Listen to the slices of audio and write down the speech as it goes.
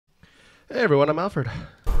Hey everyone, I'm Alfred.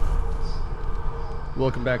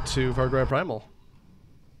 Welcome back to Cry Primal.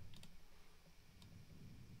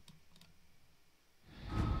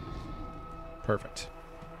 Perfect.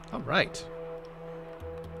 Alright.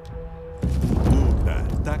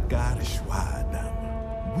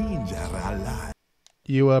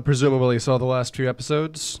 You presumably saw the last few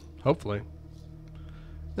episodes? Hopefully.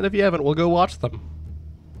 And if you haven't, we'll go watch them.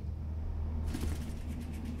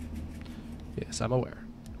 Yes, I'm aware.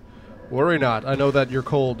 Worry not. I know that you're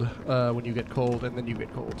cold when you get cold, and then you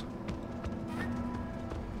get cold.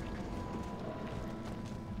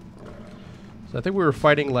 So I think we were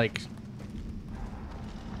fighting, like...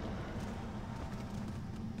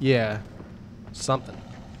 Yeah. Something.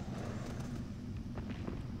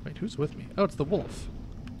 Wait, who's with me? Oh, it's the wolf.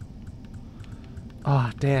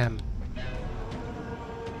 Ah, damn.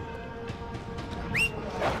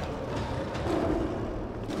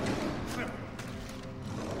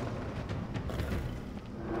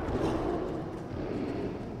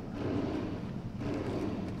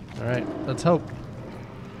 Alright, let's hope.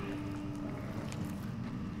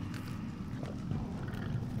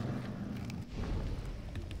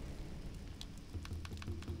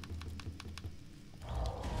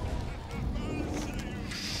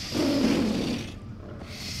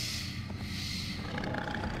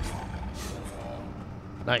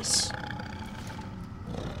 Nice.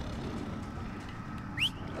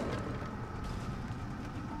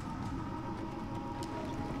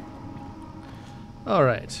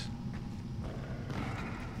 Alright.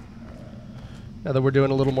 Now that we're doing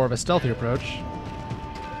a little more of a stealthy approach.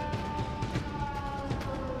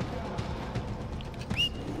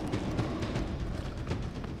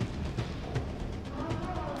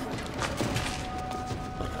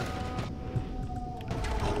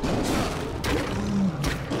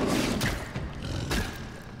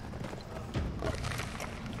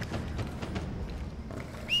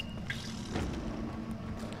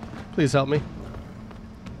 Please help me.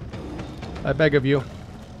 I beg of you.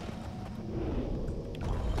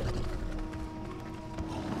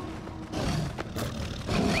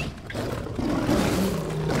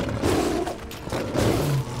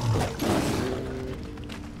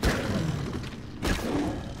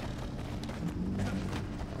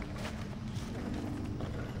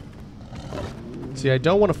 See, I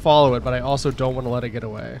don't want to follow it, but I also don't want to let it get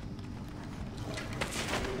away.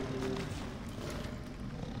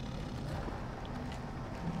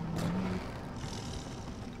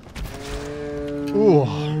 Ooh.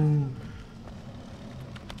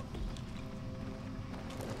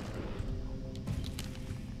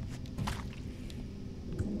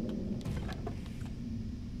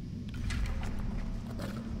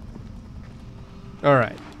 All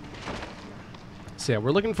right. So yeah,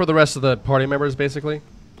 we're looking for the rest of the party members, basically.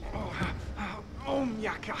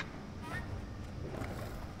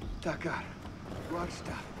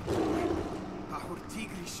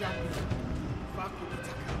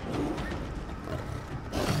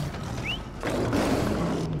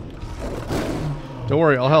 Don't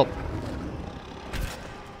worry, I'll help.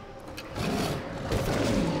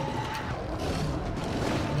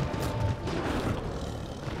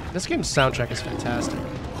 This game's soundtrack is fantastic.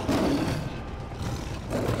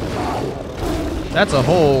 That's a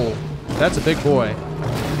hole. That's a big boy.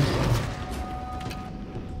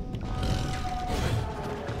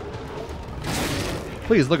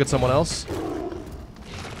 Please look at someone else.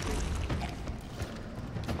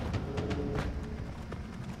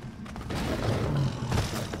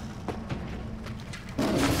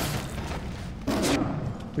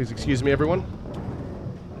 Please excuse me, everyone.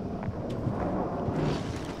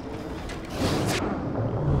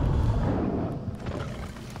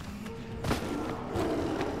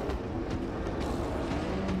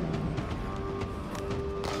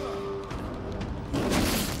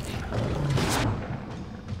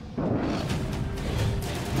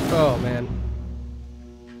 Oh, man.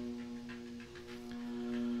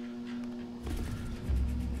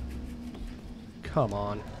 Come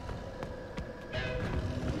on.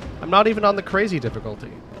 I'm not even on the crazy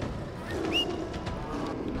difficulty.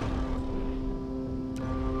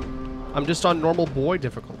 I'm just on normal boy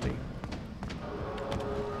difficulty.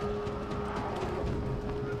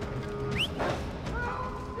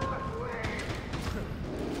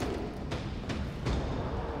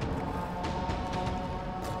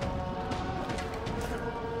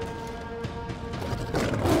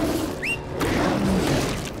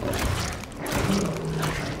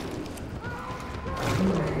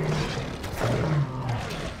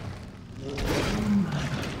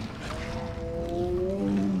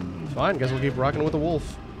 Fine, guess we'll keep rocking with the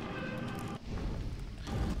wolf.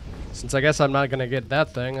 Since I guess I'm not gonna get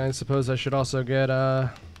that thing, I suppose I should also get,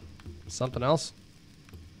 something else.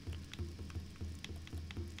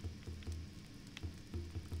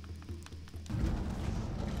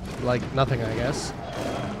 Like nothing, I guess.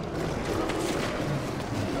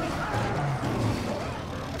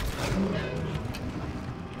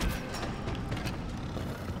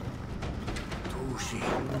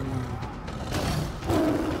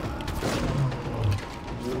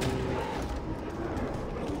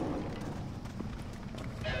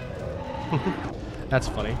 That's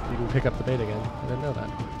funny. You can pick up the bait again. I didn't know that.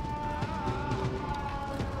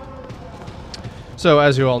 So,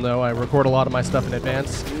 as you all know, I record a lot of my stuff in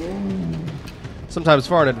advance. Sometimes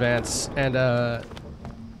far in advance. And,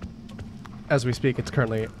 as we speak, it's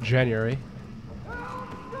currently January.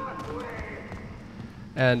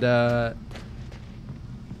 And,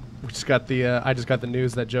 we just got the, I just got the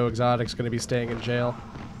news that Joe Exotic's going to be staying in jail.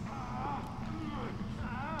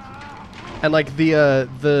 And, like,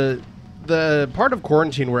 the part of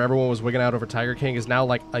quarantine where everyone was wigging out over Tiger King is now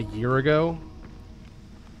like a year ago.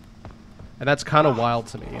 And that's kind of wild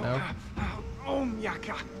to me, you know?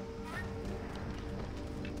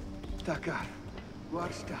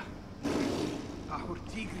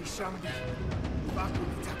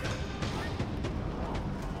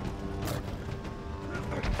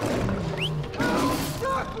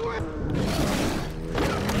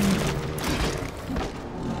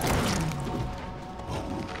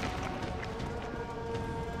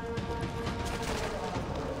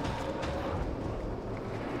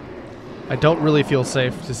 I don't really feel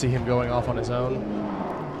safe to see him going off on his own.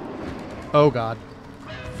 Oh god.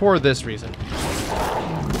 For this reason.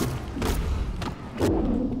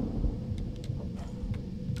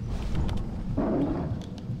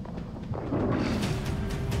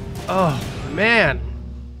 Oh, man.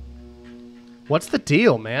 What's the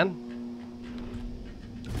deal, man?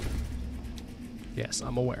 Yes,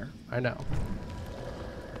 I'm aware. I know.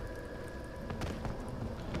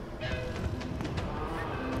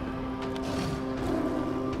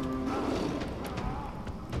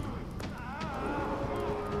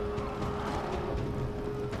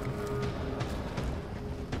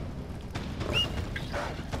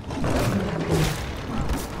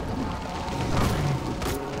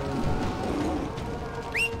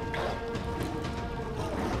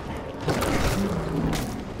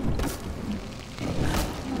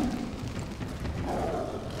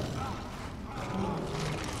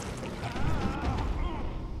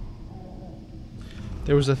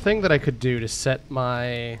 There was a thing that I could do to set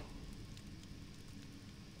my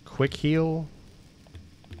quick heal.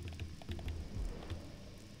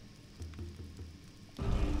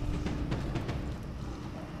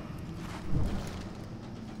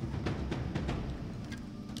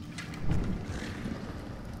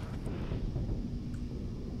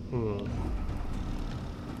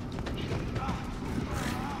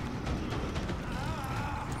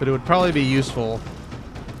 But it would probably be useful.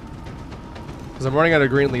 Because I'm running out of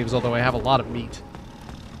green leaves, although I have a lot of meat.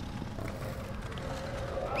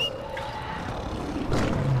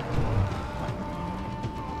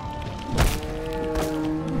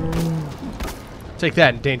 Take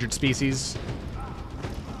that, endangered species.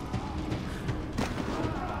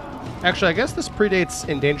 Actually, I guess this predates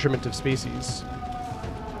endangerment of species.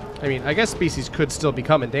 I mean, I guess species could still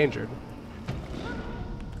become endangered.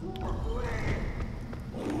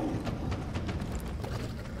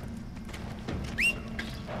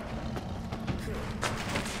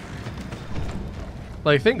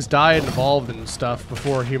 Like, things died and evolved and stuff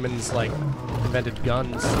before humans, like, invented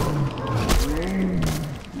guns.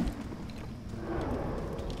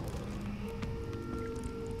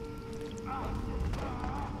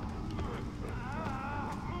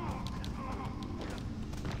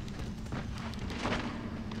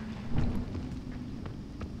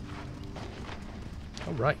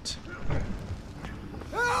 All right.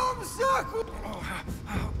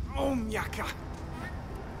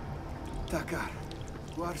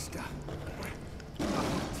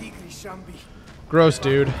 Gross,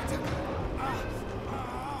 dude.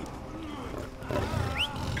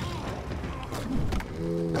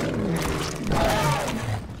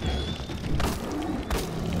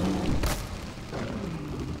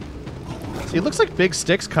 See, it looks like big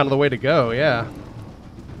sticks kind of the way to go, yeah.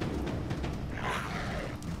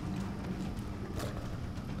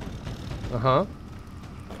 Uh-huh.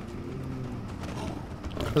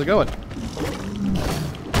 How's it going?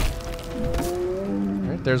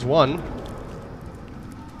 Alright, there's one.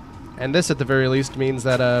 And this, at the very least, means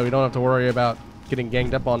that we don't have to worry about getting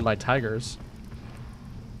ganged up on by tigers.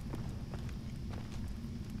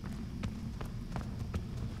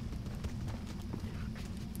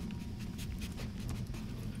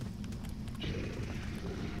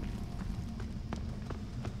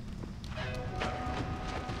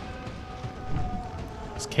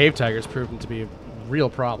 cave tiger's proven to be a real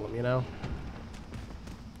problem, you know?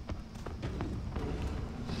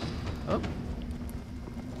 Oh.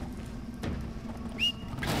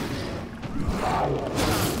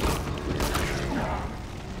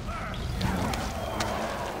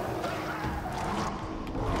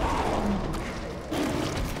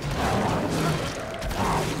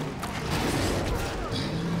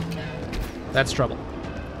 That's trouble.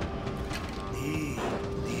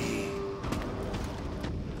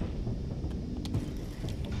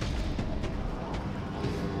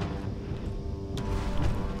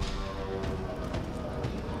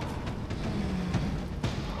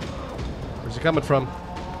 Where's he coming from?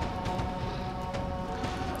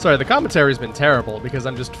 Sorry, the commentary's been terrible because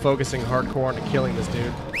I'm just focusing hardcore on killing this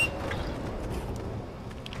dude.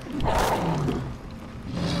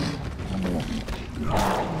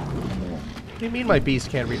 What do you mean my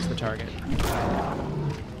beast can't reach the target?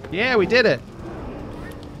 Yeah, we did it!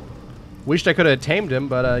 Wished I could have tamed him,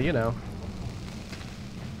 but, you know.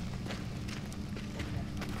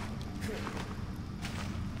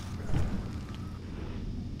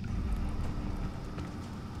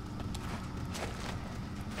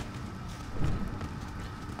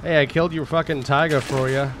 Hey, I killed your fucking tiger for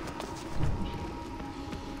you.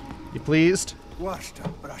 You pleased?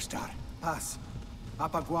 Pass.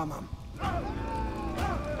 Apaguamam.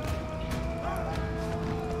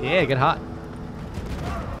 Yeah, get hot.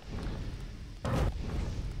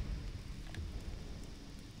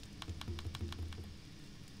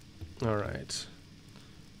 All right.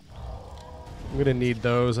 I'm gonna need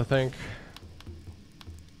those, I think.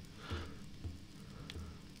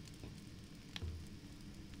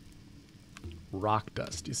 Rock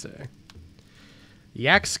dust, you say?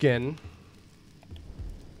 Yak skin.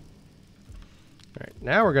 All right,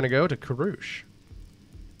 now we're gonna go to Karush.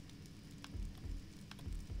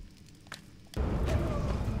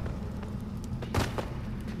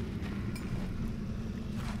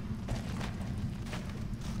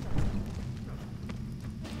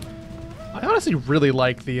 I honestly really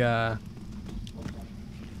like the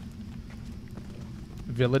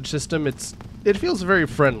village system. It feels very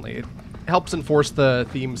friendly. It helps enforce the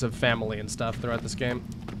themes of family and stuff throughout this game.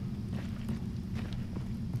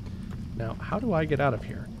 Now, how do I get out of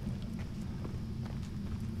here?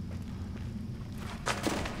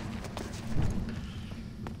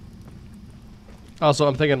 Also,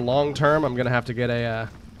 I'm thinking long term, I'm gonna have to get a,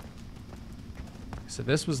 so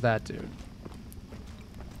this was that dude.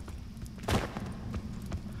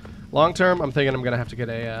 Long term, I'm thinking I'm gonna have to get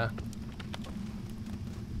a,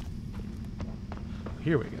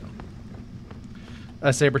 here we go.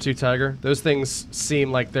 A saber-tooth tiger. Those things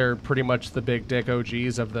seem like they're pretty much the big dick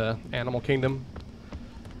OGs of the animal kingdom.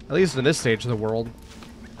 At least in this stage of the world.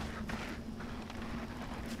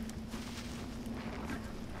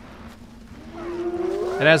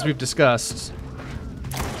 And as we've discussed,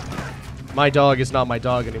 my dog is not my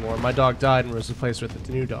dog anymore. My dog died and was replaced with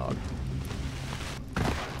a new dog.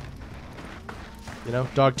 You know,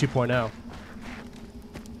 dog 2.0.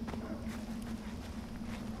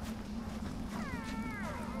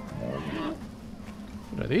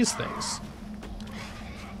 What are these things?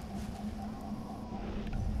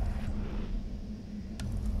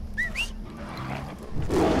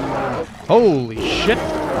 Holy shit!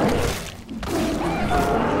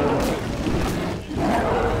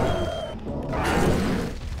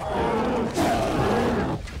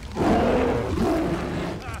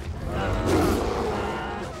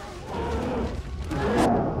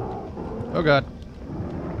 Oh god.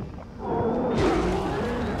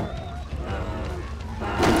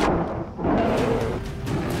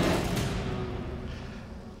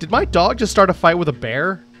 Did my dog just start a fight with a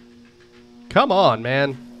bear? Come on,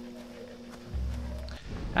 man.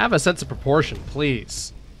 Have a sense of proportion,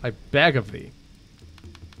 please. I beg of thee.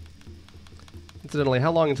 Incidentally,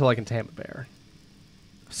 how long until I can tame a bear?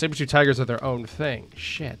 Saber-tooth tigers are their own thing.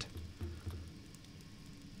 Shit.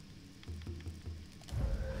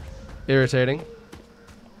 Irritating.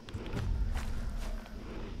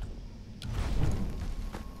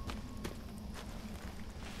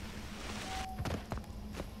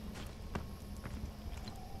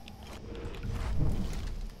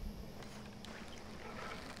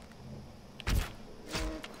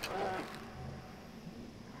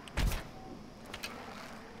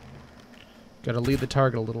 Gotta lead the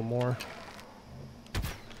target a little more.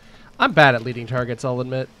 I'm bad at leading targets, I'll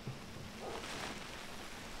admit.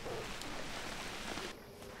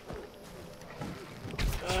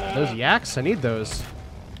 Those yaks? I need those.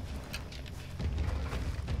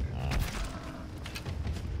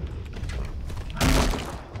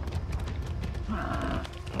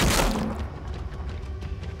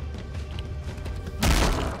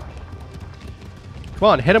 Come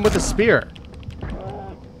on, hit him with the spear.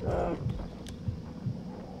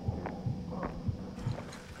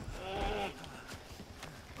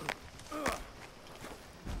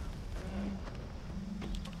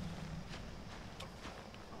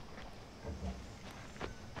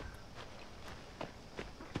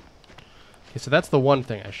 Okay, so that's the one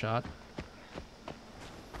thing I shot.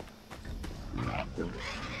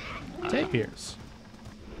 Tapirs.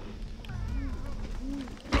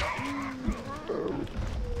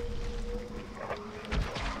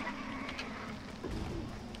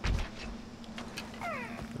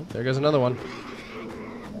 Oh, there goes another one.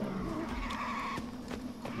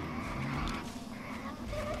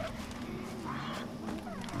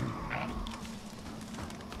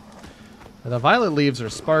 The violet leaves are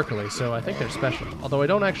sparkly, so I think they're special. Although I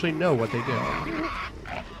don't actually know what they do.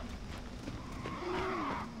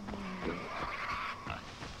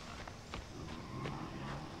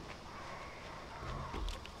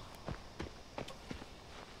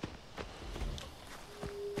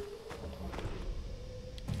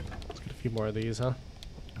 Let's get a few more of these, huh?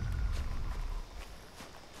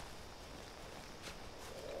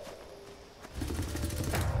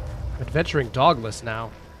 Adventuring dogless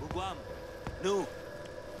now. No.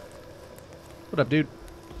 What up, dude?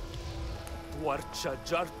 Warcha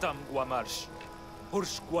jartam guamarsh.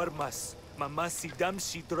 Hursh guarmas. Mamasi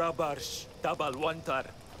damsi drabarsh. Tabalwantar.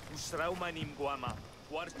 Usraumanim guama.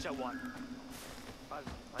 Warcha wan.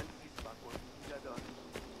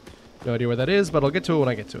 No idea where that is, but I'll get to it when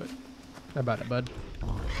I get to it. How about it, bud?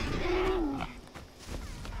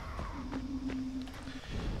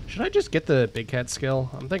 Should I just get the big cat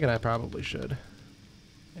skill? I'm thinking I probably should.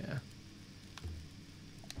 Yeah.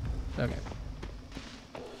 Okay.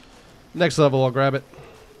 Next level, I'll grab it.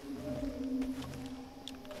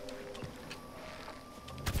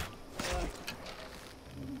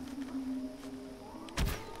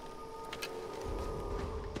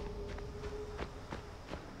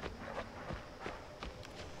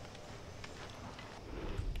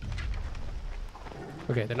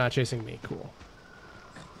 Okay, they're not chasing me. Cool.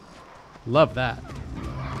 Love that.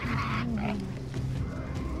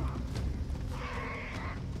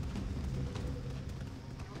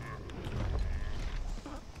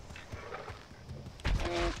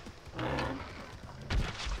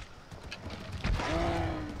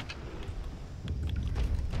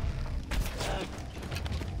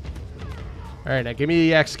 Alright, now give me the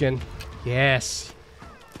yak skin. Yes.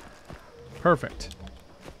 Perfect.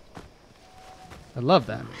 I love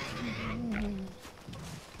that.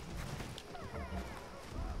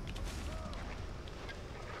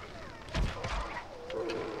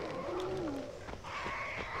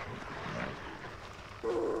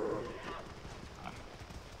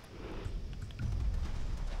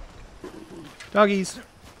 Doggies.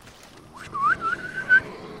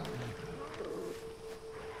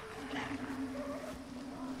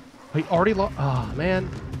 He already lost. Ah, oh, man.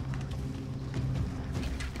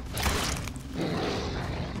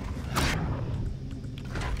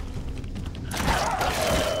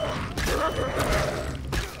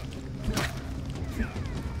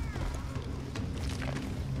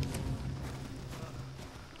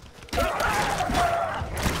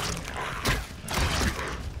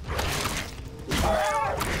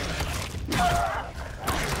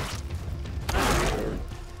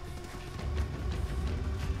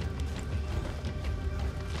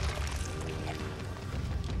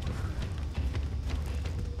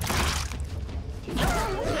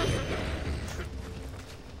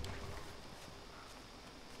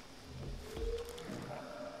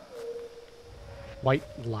 White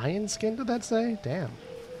lion skin, did that say? Damn.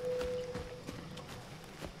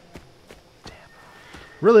 Damn.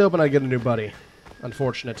 Really hoping I get a new buddy.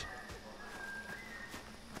 Unfortunate.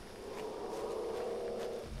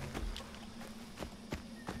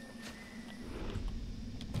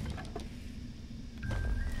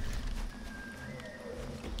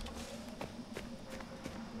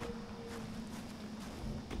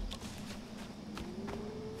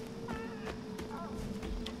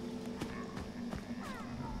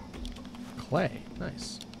 Clay.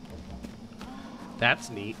 Nice. That's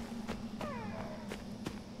neat.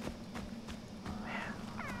 Man.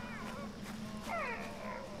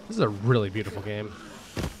 This is a really beautiful game.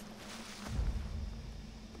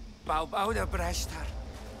 Bauda Brashtar.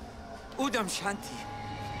 Udam Shanti.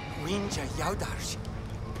 Winja Yaudarsh.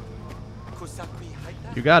 Kusakwi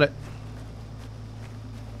Haida. You got it.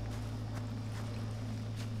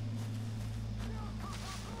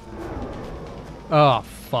 Oh,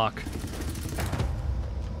 fuck.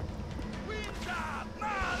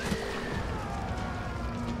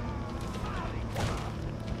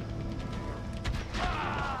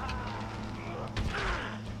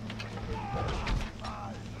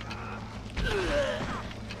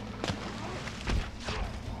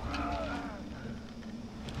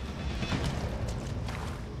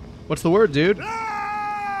 What's the word, dude?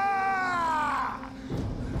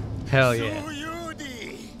 Hell yeah.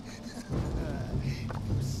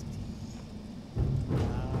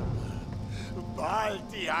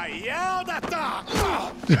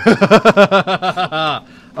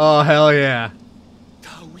 Oh, hell yeah.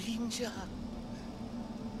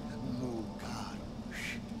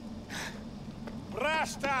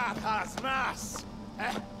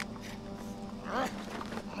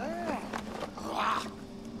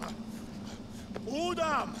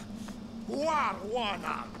 Udam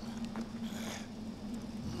Warwanam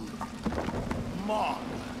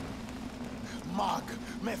Mag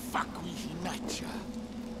me fakui hinacha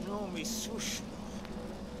no mi sushno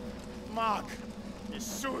Mag mi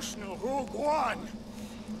sushno hugwan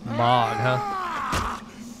Mog, huh?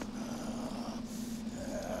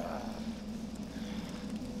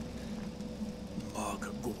 Mag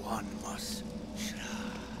guan mas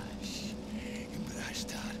shrash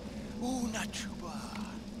imbrashtar una chuba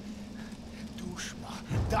dushma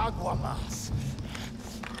dagwamas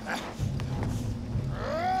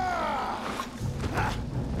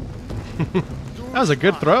That was a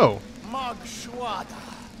good throw. Mag shwada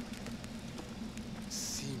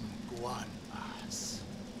sim guanmas.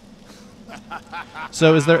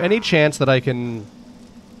 So is there any chance that I can,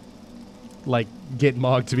 like, get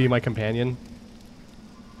Mog to be my companion?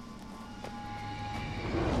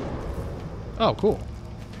 Oh, cool.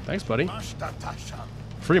 Thanks, buddy.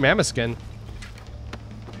 Free mammoth skin.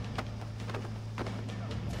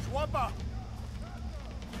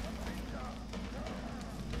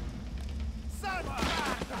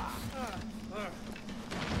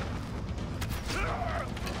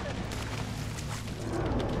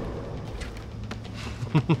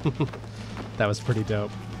 That was pretty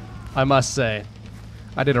dope. I must say,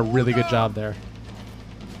 I did a really good job there.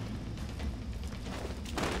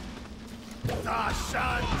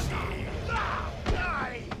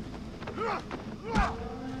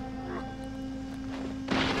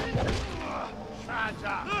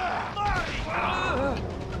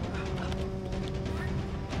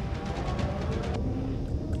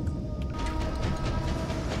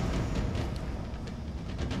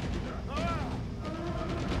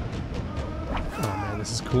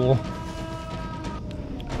 This is cool.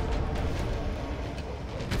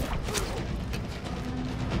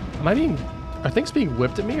 Are things being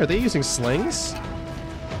whipped at me? Are they using slings?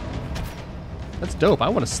 That's dope. I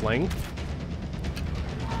want a sling.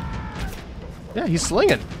 Yeah, he's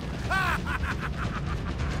slinging.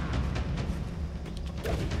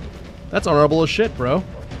 That's honorable as shit, bro.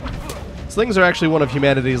 Slings are actually one of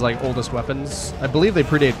humanity's, like, oldest weapons. I believe they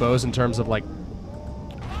predate bows in terms of, like,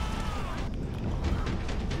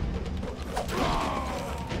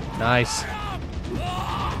 nice.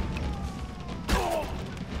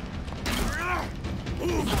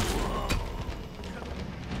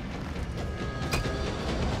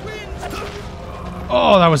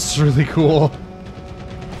 Oh, that was really cool.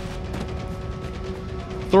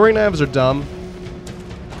 Throwing knives are dumb.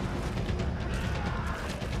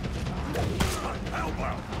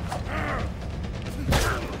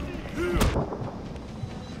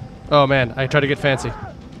 Oh man, I tried to get fancy.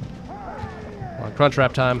 Come on, crunch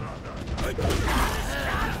wrap time.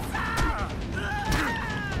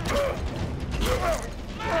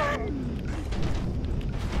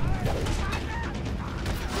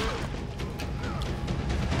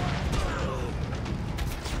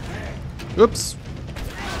 Oops.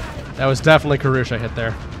 That was definitely Karush I hit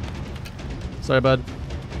there. Sorry, bud.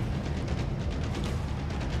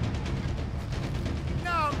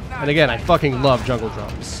 And again, I fucking love jungle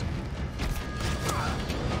drums.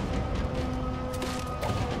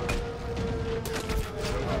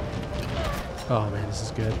 Oh man, this is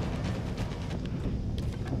good.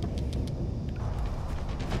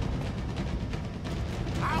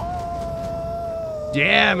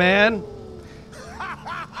 Yeah, man.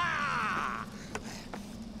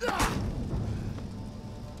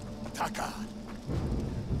 Taka.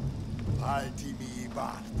 Altimi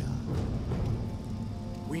Barta.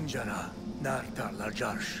 Winjara Narta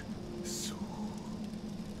Lajarsh. Su.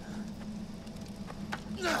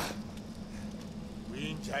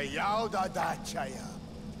 Winja Yauda Dachaya.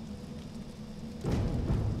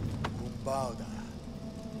 Umbauda.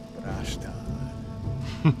 Rashta.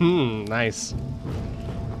 Nice.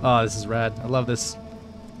 Oh, this is rad. I love this.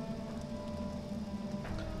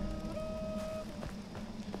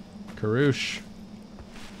 Karush.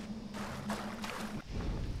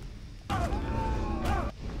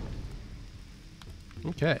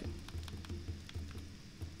 Okay.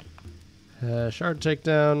 Shard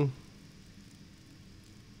takedown.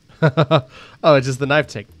 Oh, it's just the knife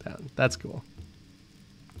takedown. That's cool.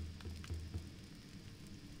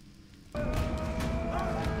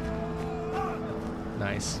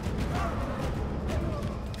 Nice.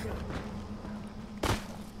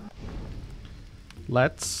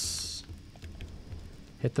 Let's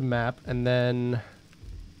hit the map and then...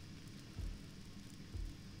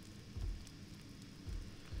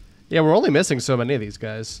 Yeah, we're only missing so many of these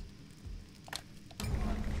guys.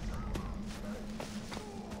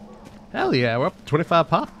 Hell yeah, we're up to 25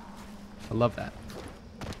 pop. I love that.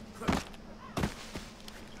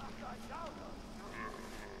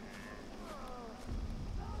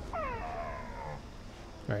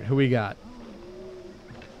 Alright, who we got?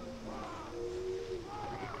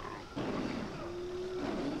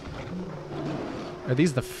 Are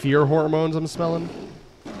these the fear hormones I'm smelling?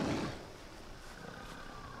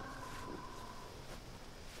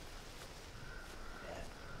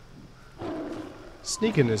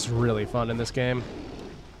 Sneaking is really fun in this game.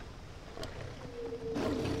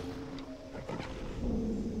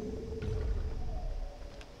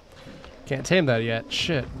 Can't tame that yet.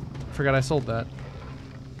 Shit. Forgot I sold that.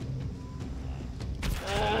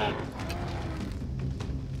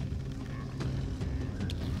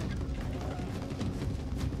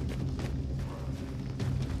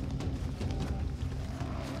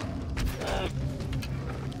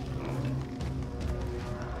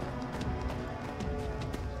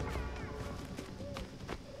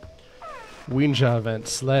 Winja event,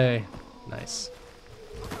 slay. Nice.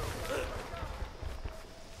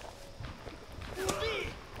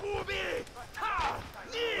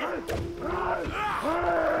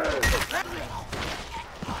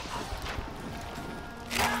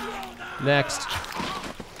 Next.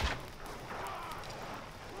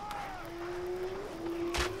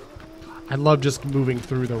 I love just moving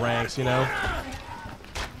through the ranks, you know?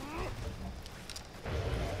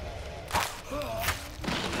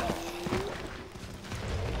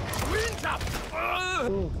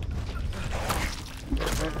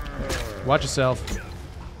 Watch yourself.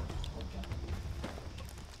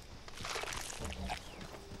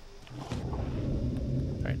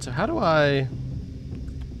 Alright, so how do I...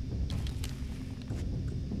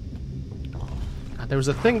 There was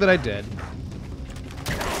a thing that I did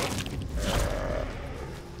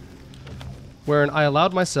where I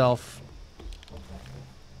allowed myself...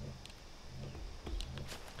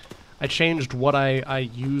 I changed what I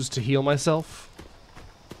used to heal myself.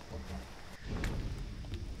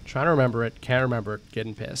 Trying to remember it, can't remember it,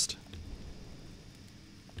 getting pissed.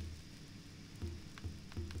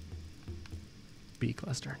 B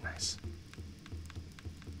cluster, nice.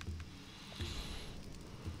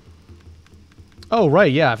 Oh,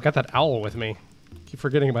 right, yeah, I've got that owl with me. Keep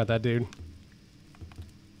forgetting about that dude.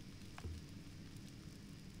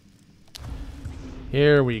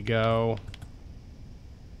 Here we go.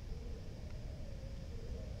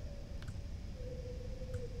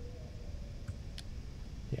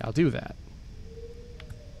 Yeah, I'll do that.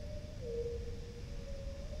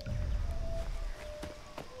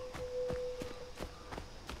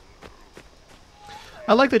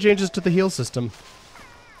 I like the changes to the heal system.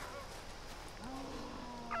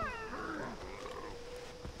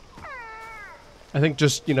 I think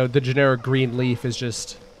just, you know, the generic green leaf is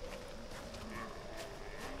just...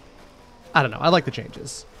 I don't know, I like the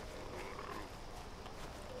changes.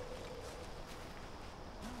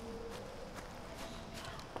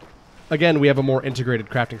 Again, we have a more integrated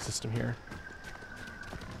crafting system here.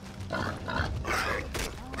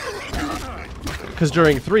 Because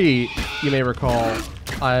during 3, you may recall,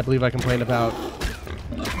 I believe I complained about...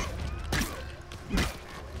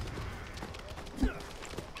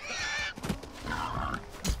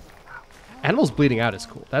 Animals bleeding out is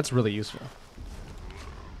cool. That's really useful.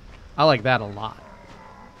 I like that a lot.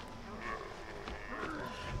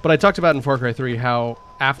 But I talked about in Far Cry 3 how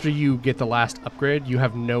after you get the last upgrade, you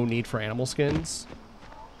have no need for animal skins.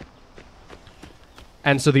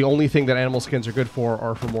 And so the only thing that animal skins are good for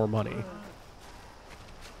are for more money.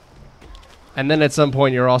 And then at some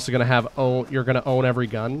point you're also going to have you're going to own every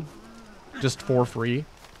gun just for free.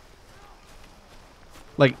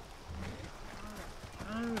 Like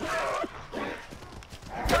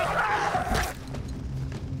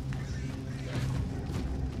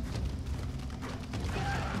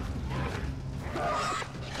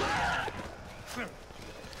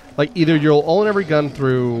either you'll own every gun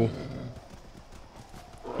through,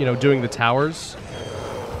 you know, doing the towers.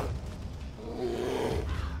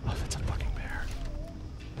 Oh, that's a fucking bear.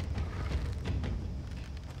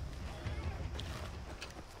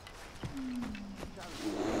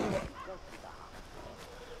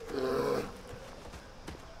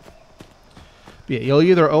 Yeah, you'll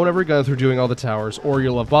either own every gun through doing all the towers, or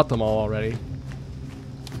you'll have bought them all already.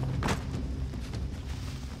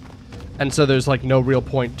 And so there's like no real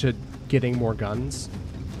point to getting more guns.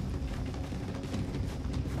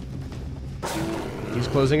 He's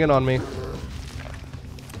closing in on me.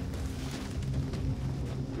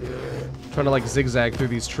 Trying to like zigzag through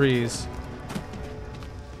these trees.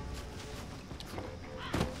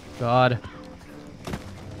 God.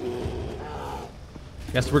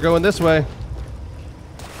 Guess we're going this way.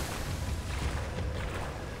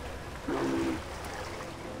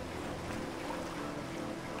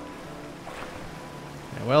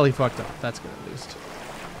 Yeah, well, he fucked up. That's good at least.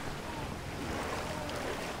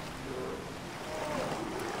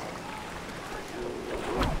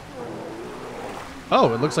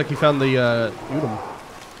 Oh, it looks like he found the Udom.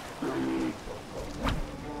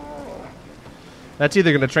 That's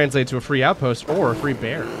either going to translate to a free outpost or a free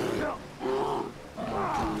bear.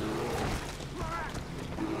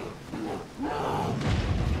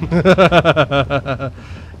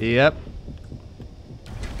 Yep.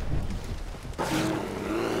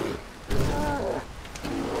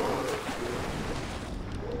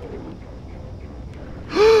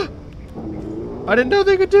 I didn't know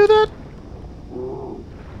they could do that.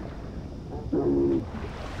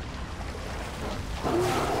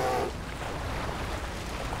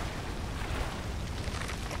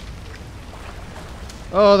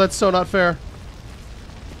 Oh, that's so not fair.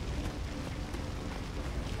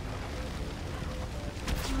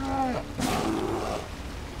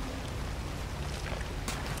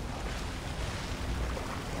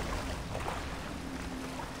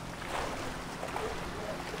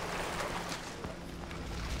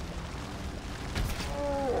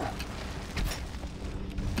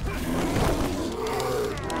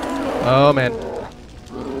 Oh, man.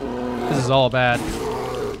 This is all bad.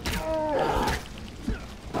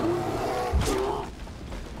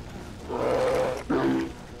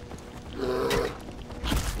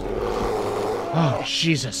 Oh,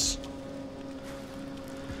 Jesus.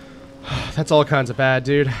 That's all kinds of bad,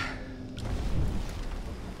 dude.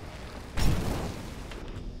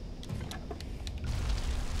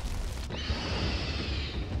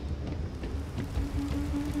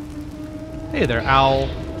 Hey there, owl.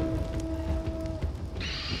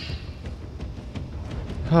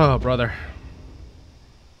 Oh, brother.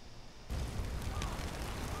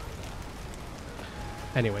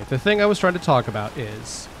 Anyway, the thing I was trying to talk about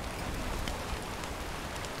is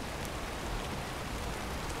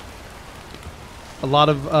a lot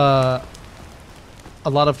of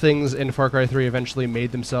things in Far Cry 3 eventually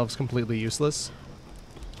made themselves completely useless.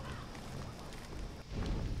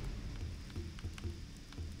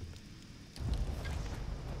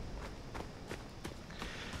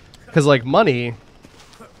 Because, like, money,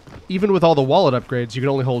 even with all the wallet upgrades, you can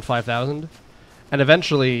only hold 5,000. And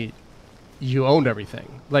eventually, you owned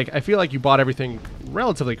everything. Like, I feel like you bought everything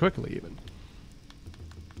relatively quickly, even.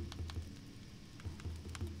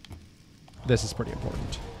 This is pretty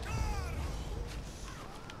important.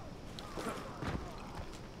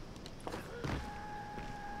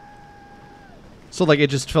 So, like, it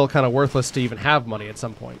just felt kind of worthless to even have money at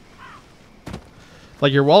some point.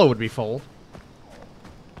 Like, your wallet would be full.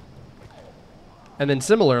 And then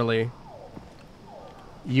similarly,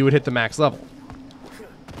 you would hit the max level.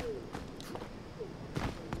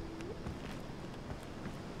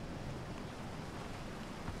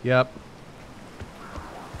 Yep.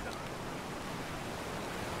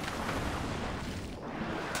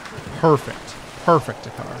 Perfect. Perfect,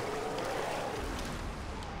 Dakar.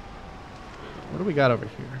 What do we got over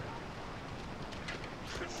here?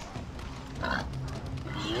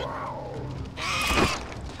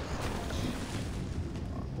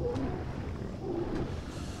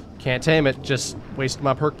 Can't tame it, just wasted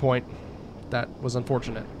my perk point. That was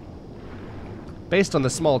unfortunate. Based on the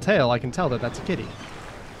small tail, I can tell that that's a kitty.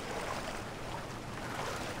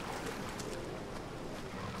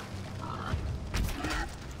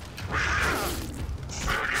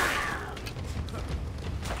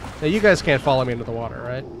 Now you guys can't follow me into the water,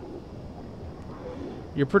 right?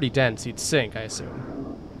 You're pretty dense, you'd sink, I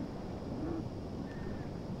assume.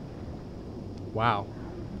 Wow.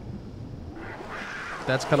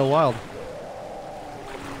 That's kind of wild.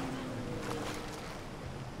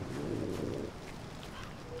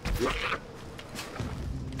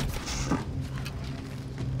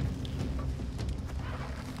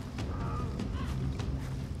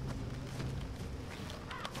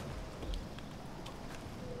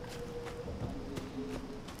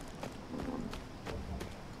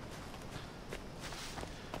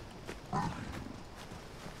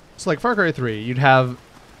 So like Far Cry 3, you'd have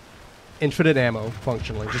infinite ammo,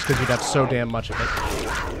 functionally, just because you'd have so damn much of it.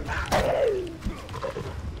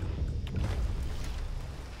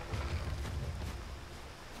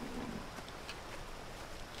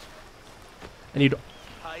 And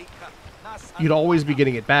you'd always be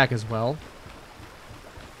getting it back as well.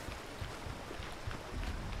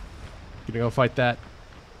 Gonna go fight that.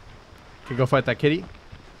 Can go fight that kitty.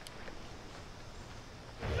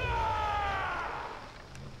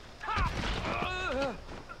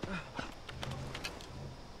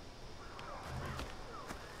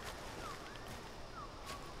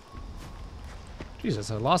 Jesus,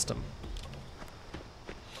 I lost him.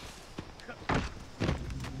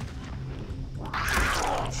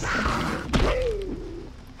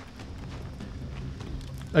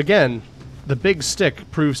 Again, the big stick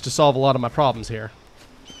proves to solve a lot of my problems here.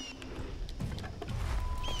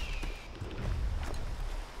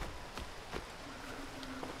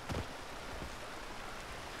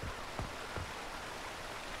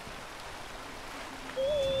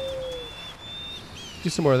 Do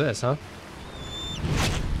some more of this, huh?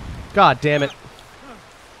 God damn it.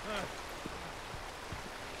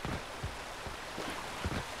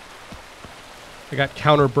 I got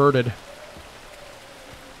counter-birded.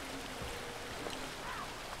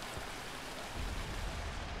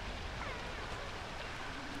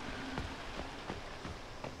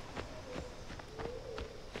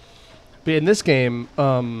 But in this game,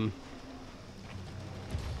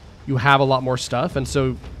 you have a lot more stuff, and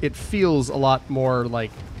so it feels a lot more,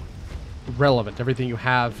 like, relevant. Everything you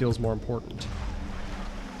have feels more important.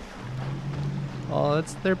 Oh,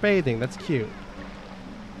 they're bathing. That's cute.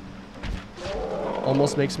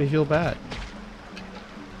 Almost makes me feel bad.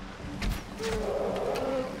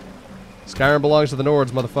 Skyrim belongs to the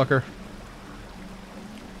Nords, motherfucker.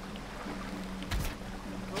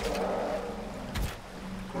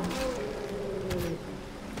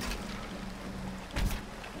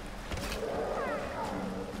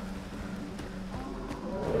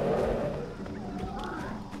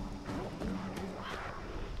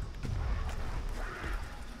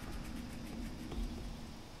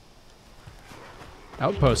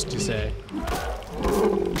 Outpost, you say?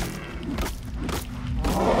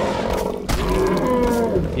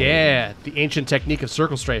 Yeah, the ancient technique of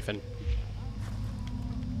circle strafing.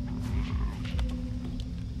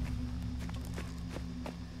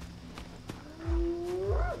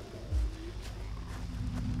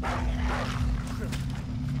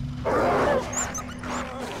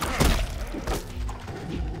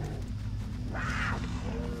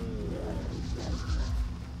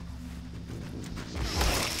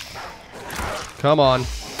 Come on.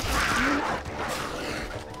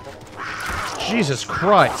 Jesus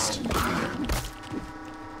Christ.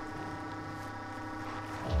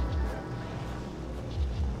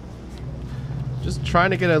 Just trying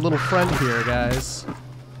to get a little friend here, guys.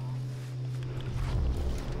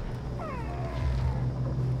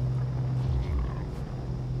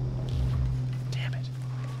 Damn it.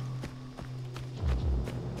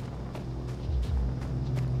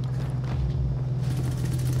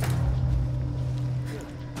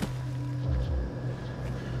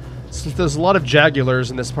 Since there's a lot of jagulars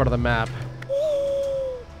in this part of the map,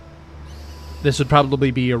 this would probably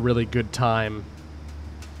be a really good time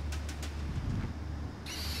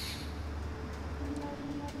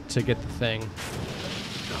to get the thing.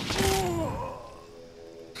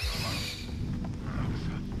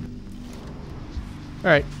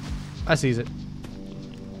 Alright, I seize it.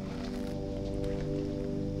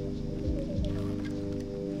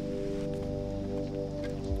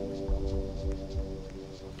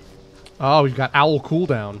 Oh, we've got owl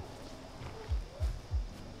cooldown.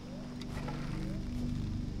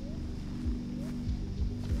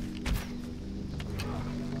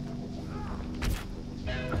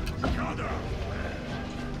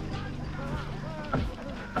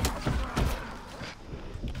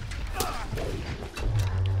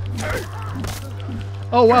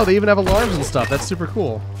 Oh wow, they even have alarms and stuff. That's super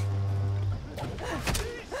cool.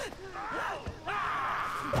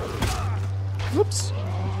 Whoops.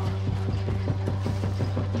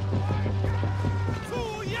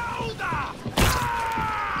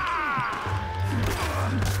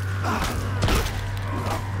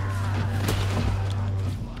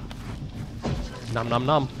 Nom nom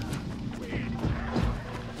nom.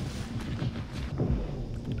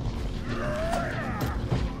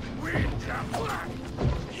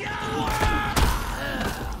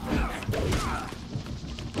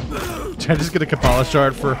 Did I just get a Kapala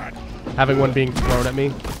shard for having one being thrown at me?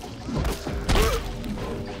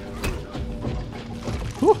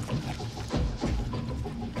 Whew.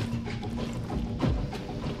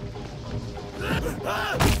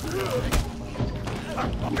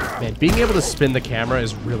 Man, being able to spin the camera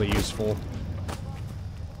is really useful.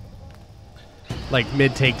 Like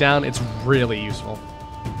mid-takedown, it's really useful.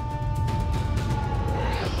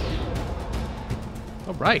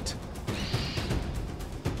 All right.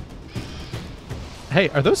 Hey,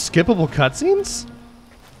 are those skippable cutscenes?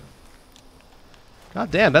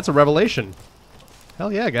 God damn, that's a revelation.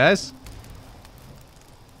 Hell yeah, guys.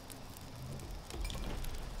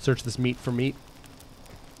 Search this meat for meat.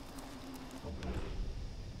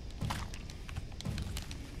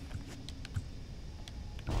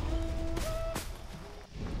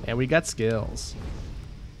 And we got skills.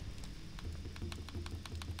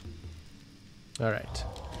 Alright.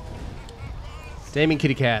 Taming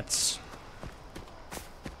kitty cats.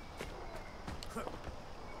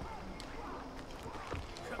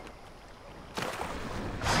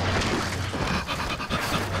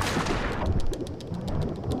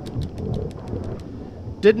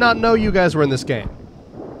 Did not know you guys were in this game.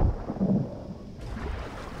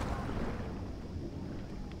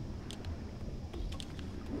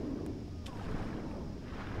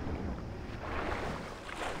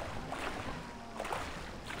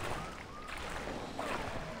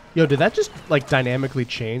 Yo, did that just, like, dynamically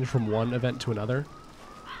change from one event to another?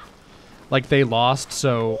 Like, they lost,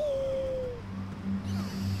 so...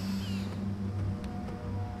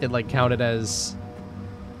 it, like, counted as...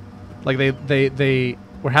 like, they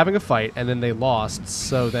were having a fight, and then they lost,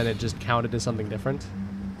 so then it just counted as something different?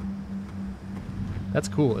 That's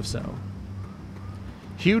cool, if so.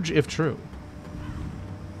 Huge, if true.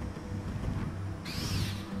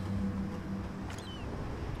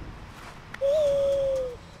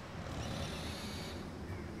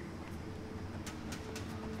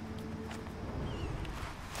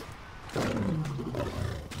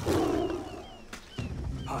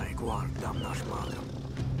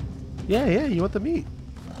 Yeah, yeah, you want the meat.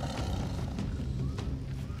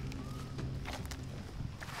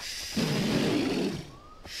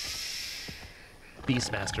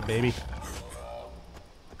 Beastmaster, baby.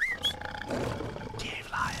 Cave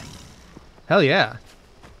lion. Hell yeah.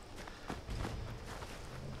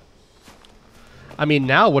 I mean,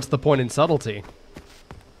 now what's the point in subtlety?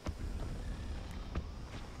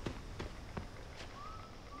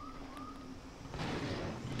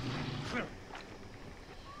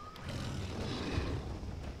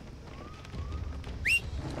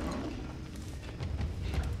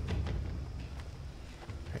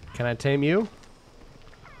 Can I tame you?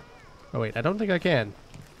 Oh wait, I don't think I can.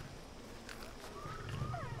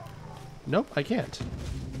 Nope, I can't.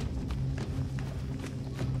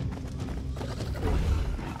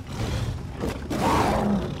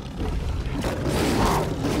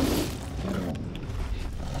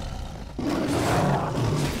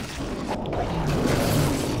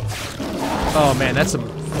 Oh man, that's some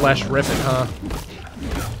flesh ripping, huh?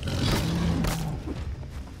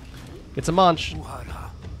 It's a munch.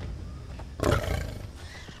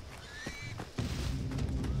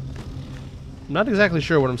 I'm not exactly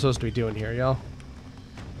sure what I'm supposed to be doing here, y'all.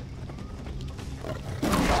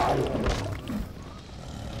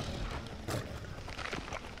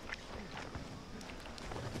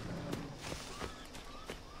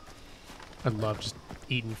 I love just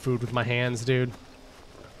eating food with my hands, dude.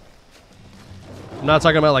 I'm not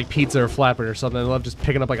talking about like pizza or flatbread or something. I love just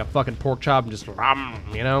picking up like a fucking pork chop and just,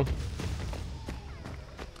 you know?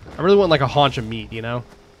 I really want like a haunch of meat, you know?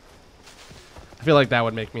 I feel like that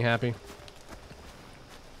would make me happy.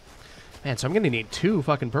 Man, so I'm gonna need 2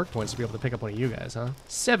 fucking perk points to be able to pick up one of you guys, huh?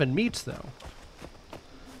 7 meats, though.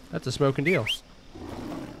 That's a smoking deal.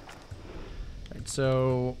 Alright,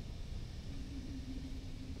 so...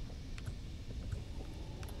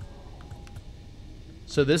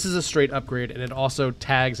 so this is a straight upgrade, and it also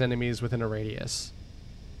tags enemies within a radius.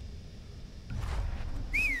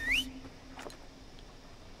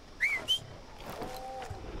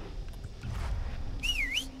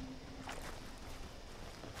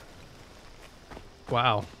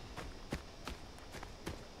 Wow.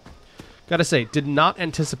 Gotta say, did not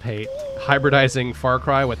anticipate hybridizing Far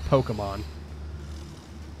Cry with Pokemon.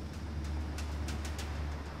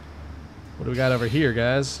 What do we got over here,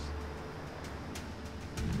 guys?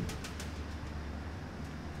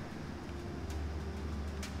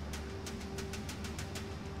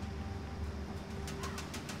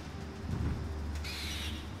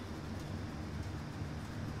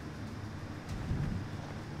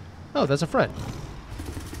 Oh, that's a friend.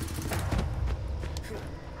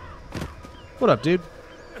 What up, dude?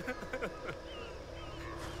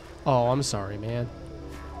 Oh, I'm sorry, man.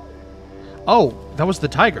 Oh, that was the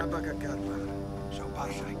tiger.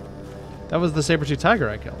 That was the saber-tooth tiger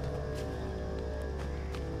I killed.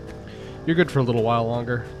 You're good for a little while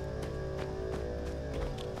longer.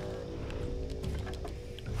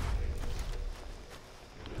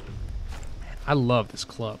 Man, I love this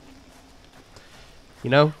club.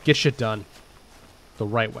 You know, get shit done. the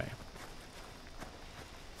right way.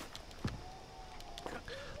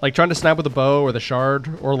 Like trying to snap with a bow or the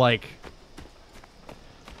shard, or like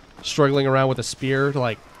struggling around with a spear,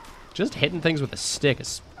 like just hitting things with a stick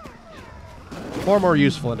is far more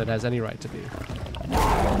useful than it has any right to be.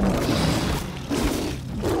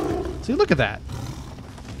 See, look at that.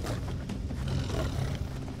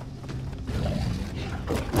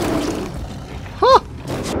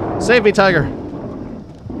 Huh! Save me, tiger.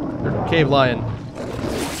 Or cave lion.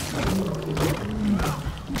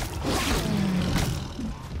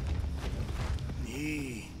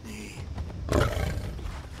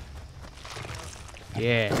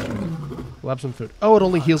 Yeah. We'll have some food. Oh, it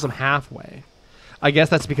only heals him halfway. I guess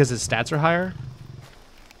that's because his stats are higher.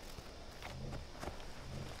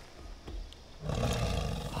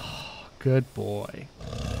 Oh, good boy.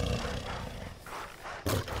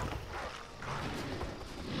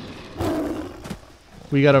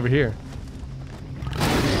 What you got over here?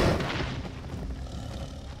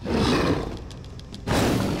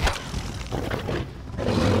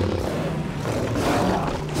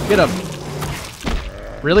 Get him.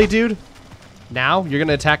 Really, dude? Now? You're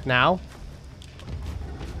gonna attack now?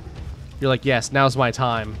 You're like, yes, now's my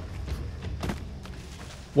time.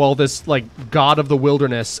 While this, like, god of the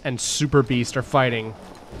wilderness and super beast are fighting.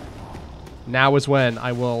 Now is when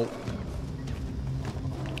I will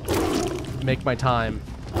make my time.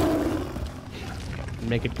 And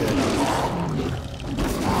make it good.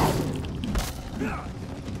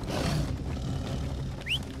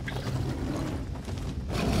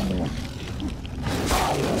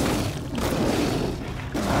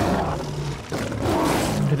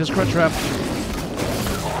 Hit this crunch trap.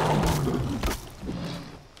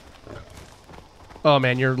 Oh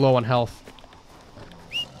man, you're low on health.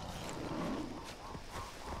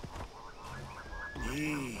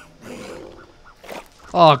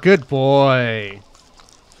 Oh, good boy.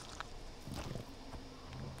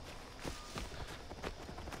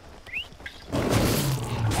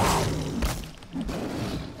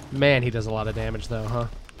 Man, he does a lot of damage though, huh?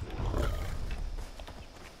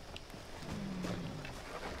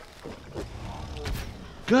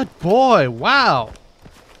 Good boy, wow.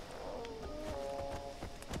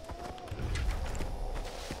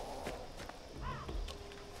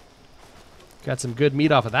 Got some good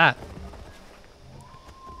meat off of that.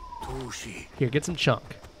 Here, get some chunk.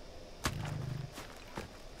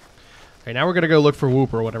 Alright, now we're gonna go look for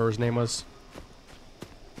Whoop or whatever his name was.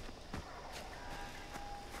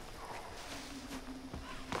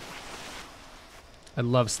 I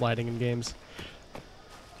love sliding in games.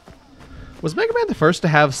 Was Mega Man the first to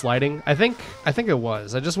have sliding? I think it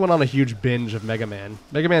was. I just went on a huge binge of Mega Man.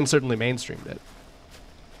 Mega Man certainly mainstreamed it.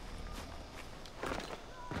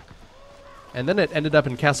 And then it ended up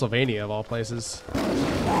in Castlevania, of all places.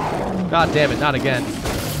 God damn it, not again.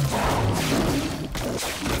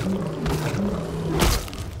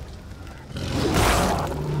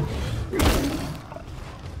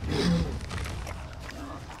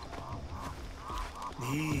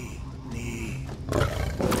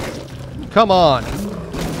 Come on.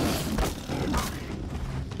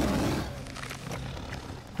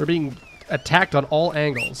 We're being attacked on all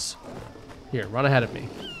angles. Here, run ahead of me.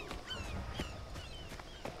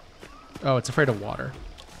 Oh, it's afraid of water.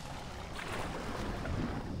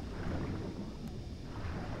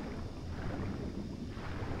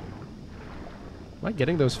 Am I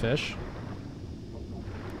getting those fish?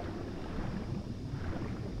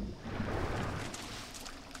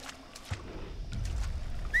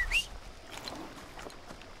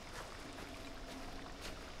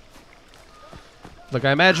 Look,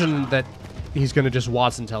 I imagine that he's going to just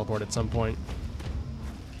Watson teleport at some point.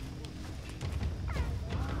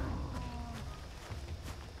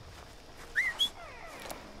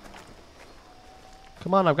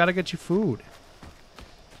 Come on, I've got to get you food.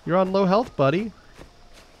 You're on low health, buddy.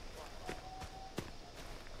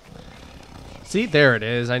 See, there it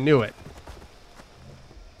is. I knew it.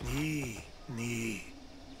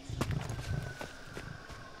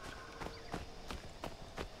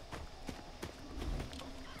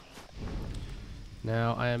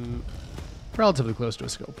 Now I am relatively close to a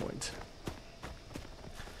skill point.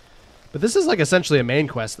 But this is like essentially a main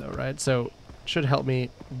quest though, right? So it should help me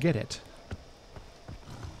get it.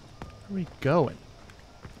 Where are we going?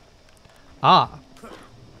 Ah.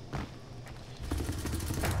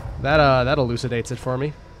 That elucidates it for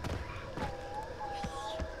me.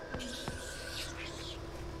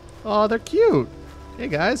 Oh, they're cute. Hey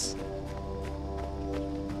guys.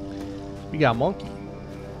 We got monkey.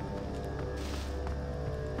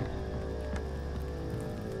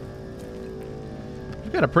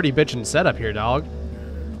 You've got a pretty bitchin' setup here, dog.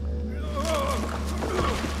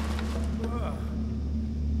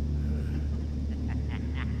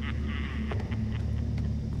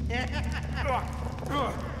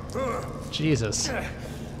 Jesus.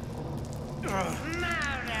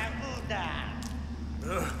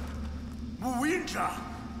 Winter!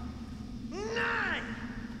 Nein!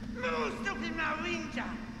 Musto di Mawinja!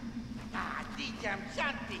 Ah, Dijam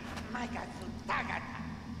Shanti, Maikatsu Tagata,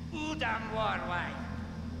 Udam Warwai.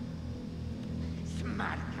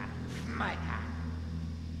 Smarka, Smaika.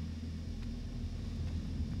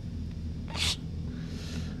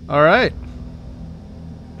 All right.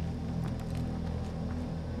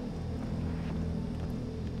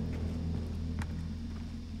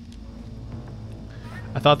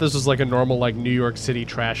 I thought this was like a normal, like, New York City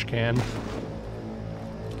trash can.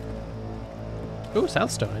 Ooh,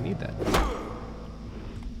 Southstone. I need that.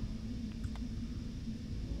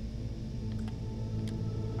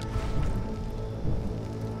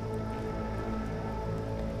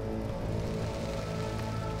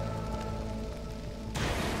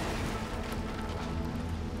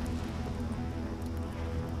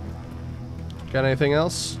 Got anything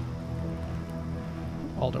else?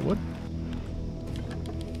 Alderwood.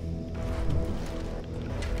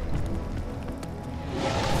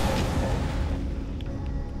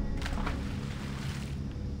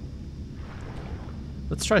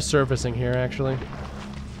 Let's try surfacing here, actually.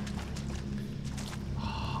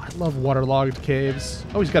 Oh, I love waterlogged caves.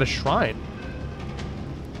 Oh, he's got a shrine.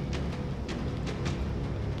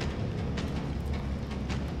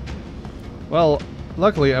 Well,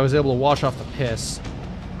 luckily I was able to wash off the piss.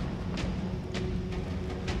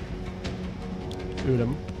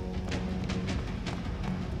 Udam.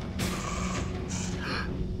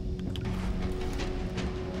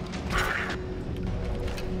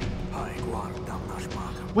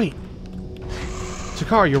 Wait.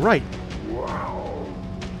 Takara, you're right.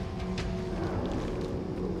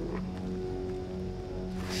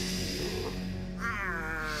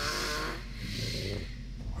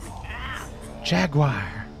 Jaguar.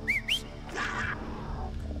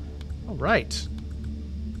 All right.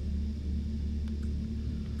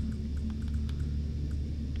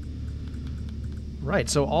 Right,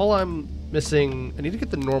 so all I'm missing... I need to get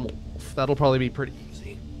the normal wolf. That'll probably be pretty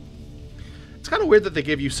easy. It's kind of weird that they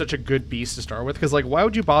give you such a good beast to start with, because, like, why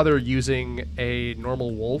would you bother using a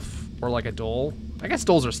normal wolf or, like, a dhole? I guess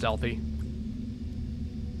dholes are stealthy.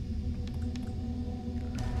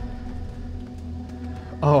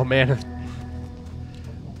 Oh, man.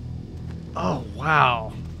 Oh,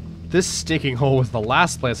 wow. This stinking hole was the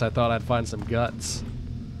last place I thought I'd find some guts.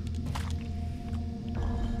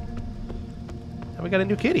 And we got a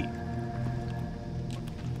new kitty.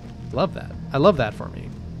 Love that. I love that for me.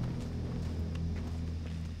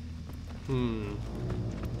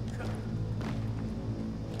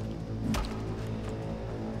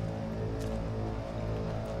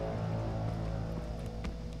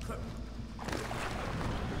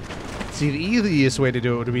 See, the easiest way to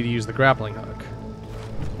do it would be to use the grappling hook.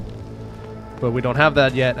 But we don't have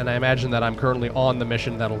that yet, and I imagine that I'm currently on the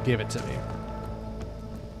mission that'll give it to me.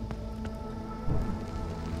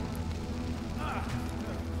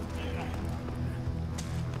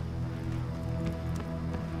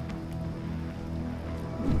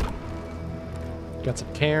 Got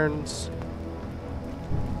some cairns.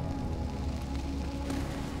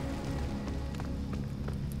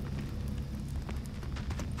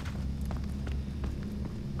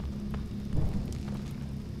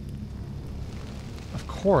 Of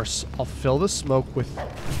course, I'll fill the smoke with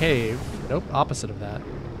cave. Nope, opposite of that.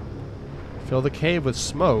 Fill the cave with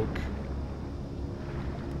smoke.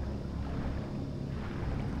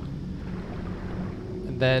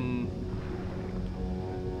 And then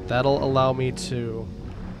that'll allow me to...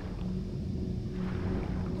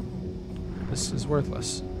 This is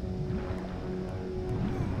worthless.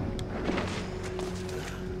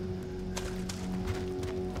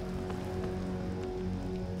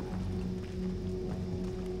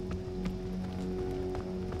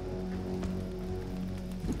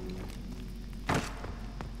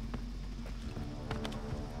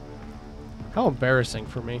 How embarrassing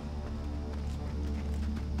for me.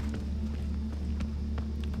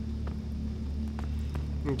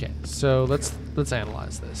 Okay, so let's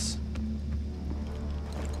analyze this.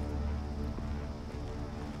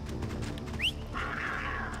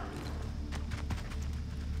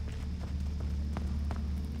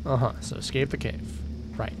 Uh-huh, so escape the cave.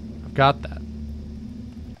 Right, I've got that.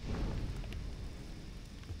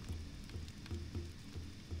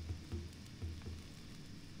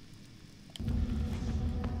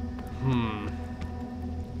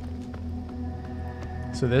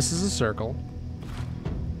 So this is a circle.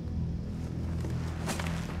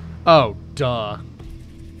 Oh, duh.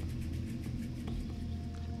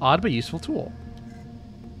 Odd but useful tool.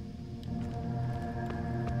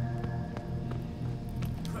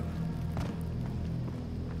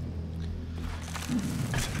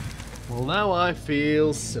 Well, now I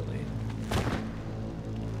feel silly.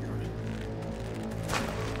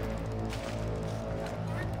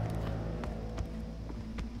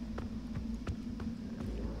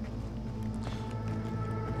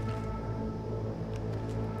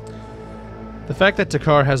 The fact that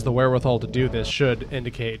Takar has the wherewithal to do this should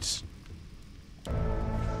indicate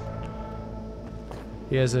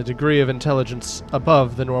he has a degree of intelligence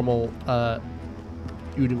above the normal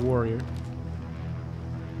Udu warrior.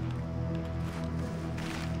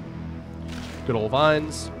 Good old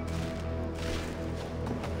vines.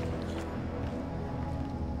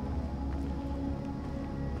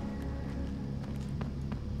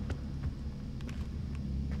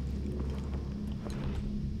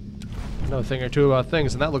 Know a thing or two about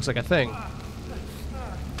things, and that looks like a thing.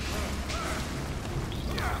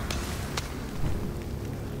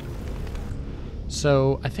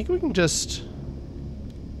 So, I think we can just...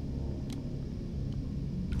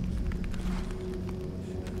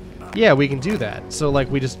 Yeah, we can do that. So, like,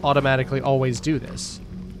 we just automatically always do this.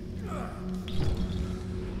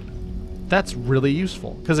 That's really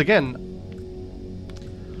useful. Because, again,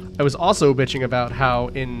 I was also bitching about how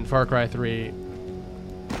in Far Cry 3...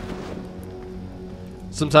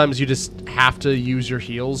 sometimes you just have to use your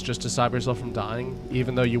heals just to stop yourself from dying,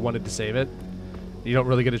 even though you wanted to save it. You don't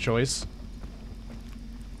really get a choice.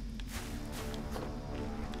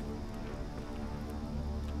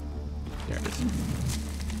 There it is.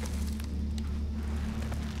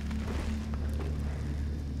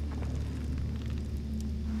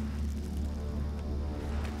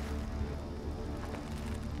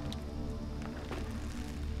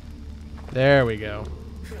 There we go.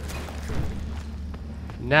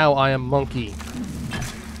 Now I am monkey.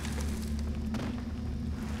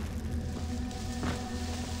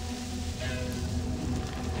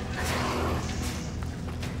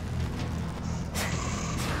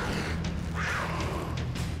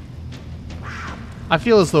 I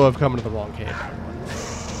feel as though I've come into the wrong cave.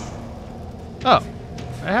 Oh,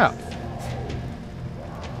 I have.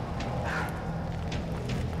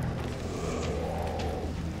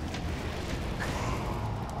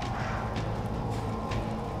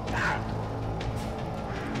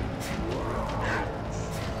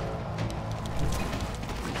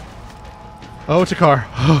 Oh, Takar.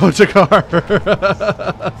 Oh, Takar.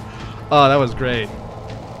 Oh, that was great.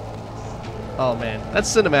 Oh, man. That's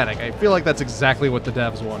cinematic. I feel like that's exactly what the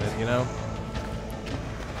devs wanted, you know?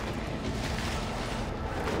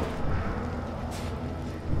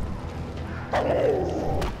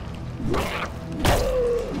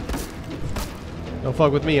 Don't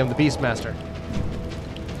fuck with me. I'm the Beastmaster.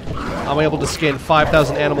 I'm able to skin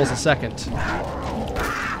 5,000 animals a second.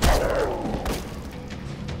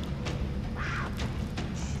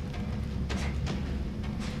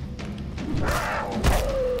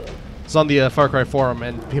 It's on the Far Cry forum,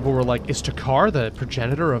 and people were like, is Takar the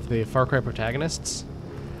progenitor of the Far Cry protagonists?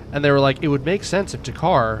 And they were like, it would make sense if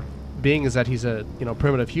Takar, being as that he's a, you know,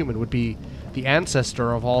 primitive human, would be the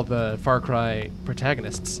ancestor of all the Far Cry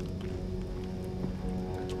protagonists.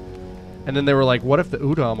 And then they were like, what if the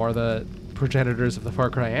Udam are the progenitors of the Far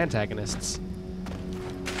Cry antagonists?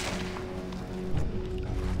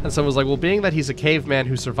 And someone was like, well, being that he's a caveman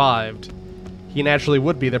who survived, he naturally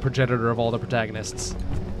would be the progenitor of all the protagonists.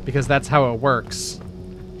 Because that's how it works.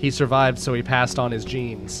 He survived, so he passed on his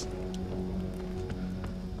genes.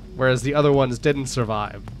 Whereas the other ones didn't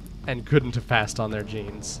survive, and couldn't have passed on their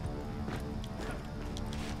genes.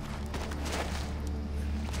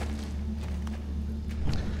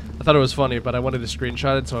 I thought it was funny, but I wanted to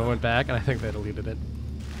screenshot it, so I went back, and I think they deleted it.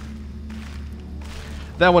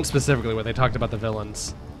 That one specifically, where they talked about the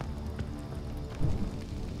villains.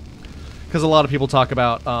 Because a lot of people talk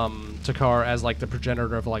about, Takar as like the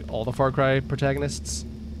progenitor of like all the Far Cry protagonists.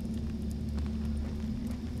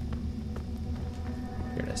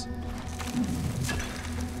 Here it is.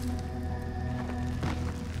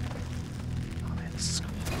 Oh man, this is cool.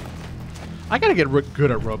 I gotta get good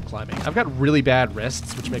at rope climbing. I've got really bad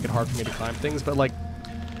wrists, which make it hard for me to climb things, but like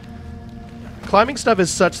climbing stuff is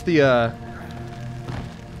such the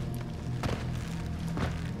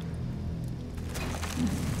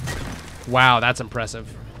wow, that's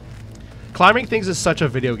impressive. Climbing things is such a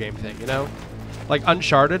video game thing, you know? Like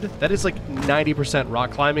Uncharted, that is like 90% rock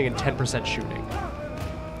climbing and 10% shooting.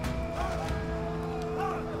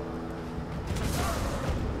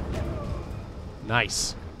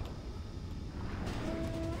 Nice.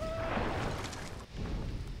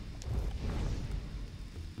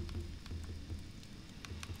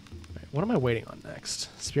 Right, what am I waiting on next?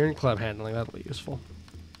 Spear and club handling, that'll be useful.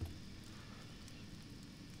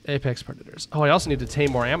 Apex predators. Oh, I also need to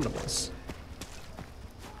tame more animals.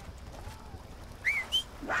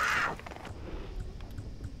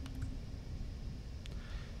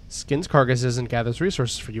 Skins carcasses and gathers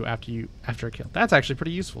resources for you after a kill. That's actually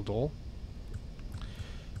pretty useful, Dole.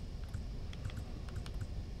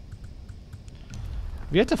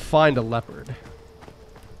 We have to find a leopard.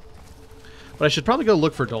 But I should probably go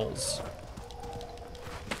look for Doles.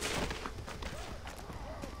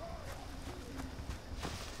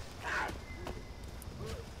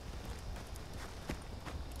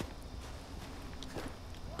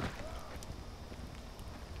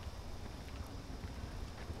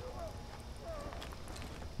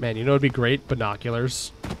 Man, you know it'd be great?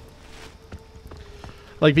 Binoculars.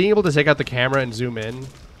 Like being able to take out the camera and zoom in.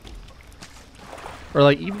 Or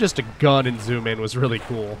like even just a gun and zoom in was really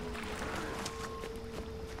cool.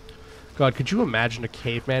 God, could you imagine a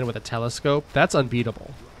caveman with a telescope? That's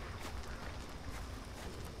unbeatable.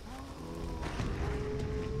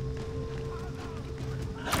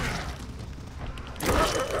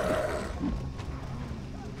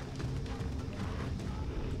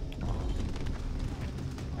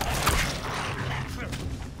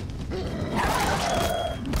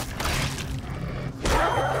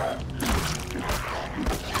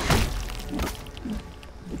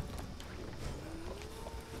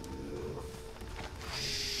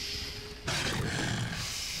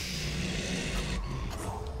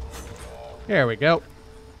 There we go.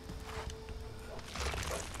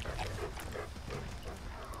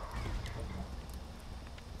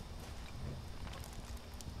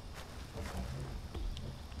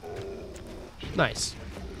 Nice.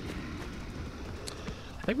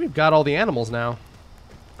 I think we've got all the animals now.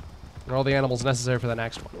 Or all the animals necessary for the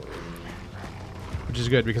next one. Which is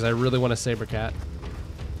good because I really want a saber cat.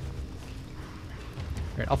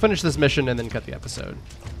 Alright, I'll finish this mission and then cut the episode.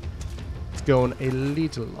 It's going a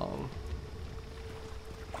little long.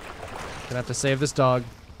 Gonna have to save this dog.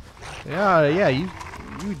 Yeah, you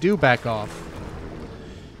do back off.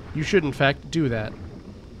 You should, in fact, do that.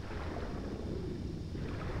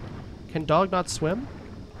 Can dog not swim?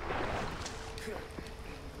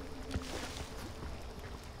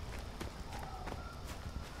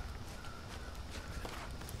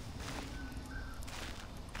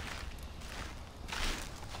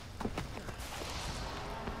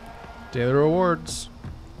 Daily rewards.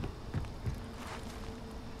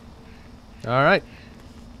 All right.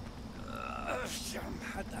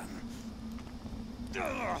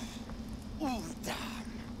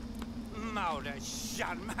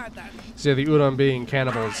 So the Udam being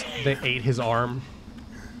cannibals, they ate his arm.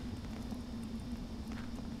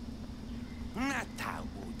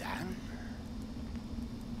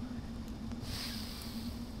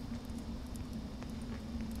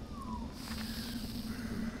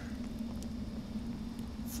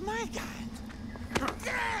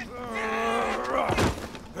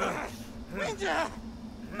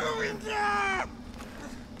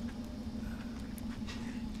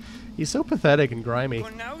 He's so pathetic and grimy.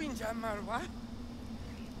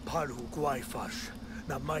 Paru guaifash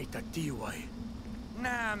na maita tiwai.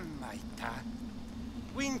 Na maita.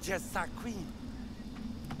 Winja saquin.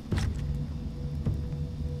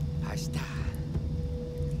 Hasta.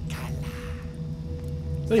 Kala.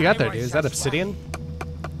 What you got there, dude? Is that obsidian?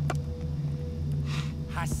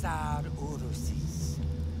 Hasar urusis.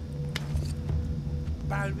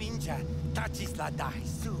 Balwinja touches la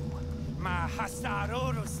daisu. Ma hasar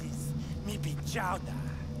urusis. Mi bijauda.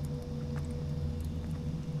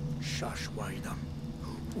 Shashwaidam.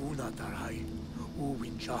 Una tarai.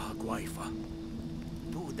 Uwinchaha guaifa.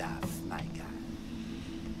 Budaf, my god.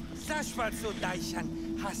 Sashwatsu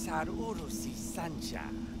daishan hasar urusis sanja.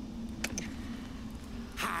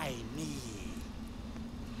 Hi me.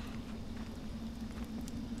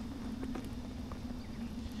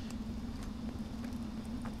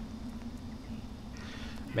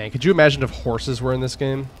 Man, could you imagine if horses were in this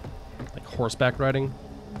game? Like horseback riding?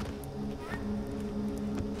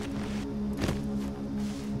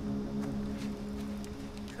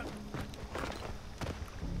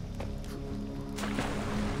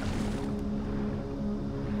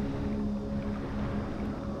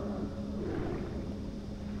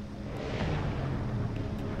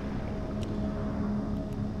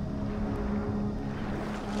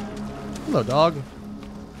 Hello, dog.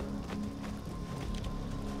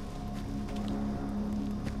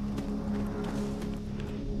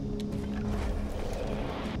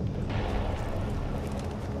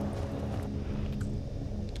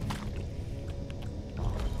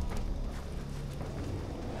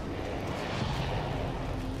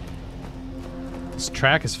 This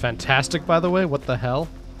track is fantastic, by the way. What the hell?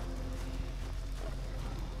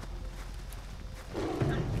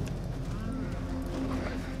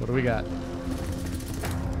 What do we got?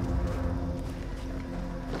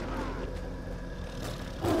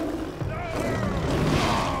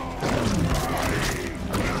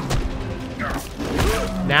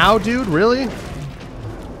 Now, dude? Really?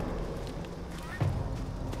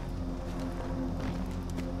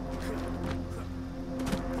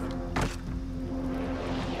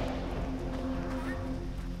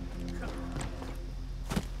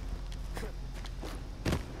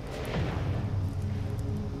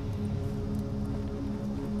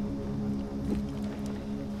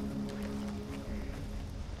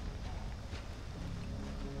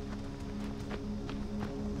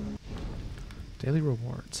 Daily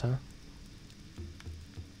rewards, huh?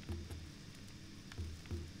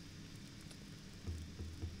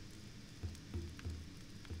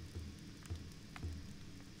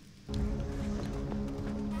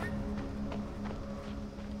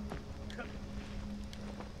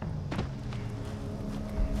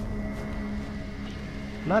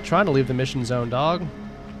 I'm not trying to leave the mission zone, dog.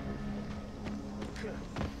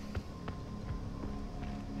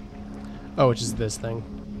 Oh, which is this thing.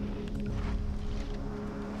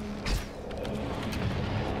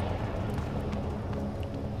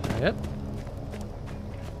 Yep.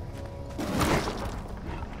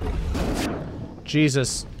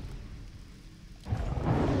 Jesus.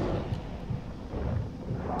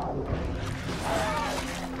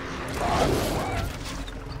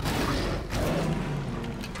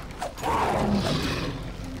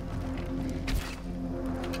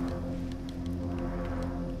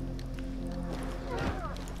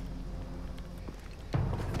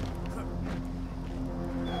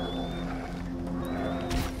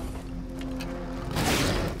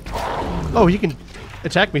 Oh, you can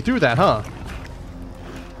attack me through that, huh?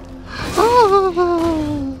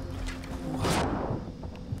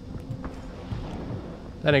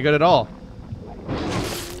 That ain't good at all.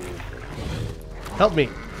 Help me.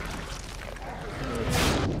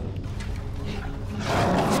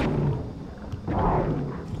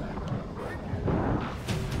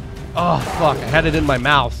 Oh, fuck. I had it in my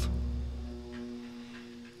mouth.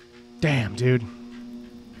 Damn, dude.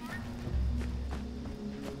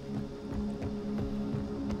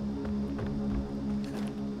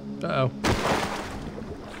 Uh-oh.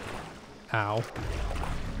 Ow.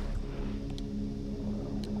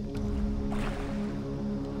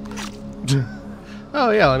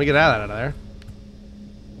 Oh, yeah, let me get out of there.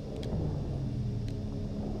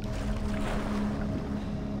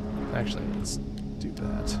 Actually, let's do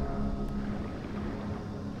that.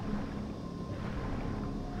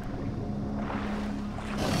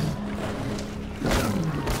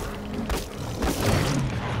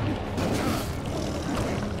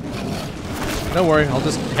 Don't worry, I'll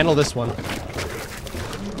just handle this one.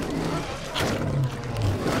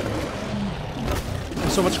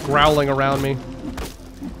 There's so much growling around me.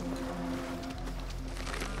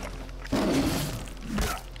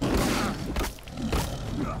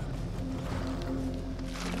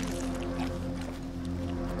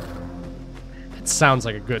 It sounds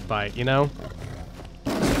like a good bite, you know?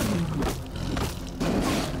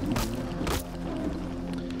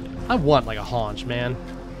 I want like a haunch, man.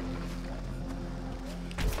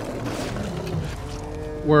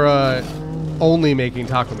 We're only making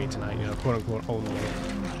taco meat tonight, you know, quote unquote only.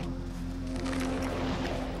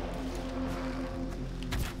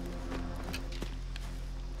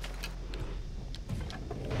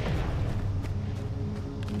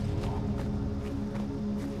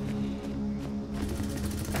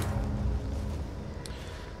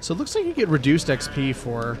 So it looks like you get reduced XP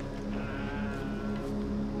for...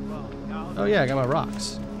 Oh yeah, I got my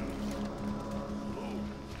rocks.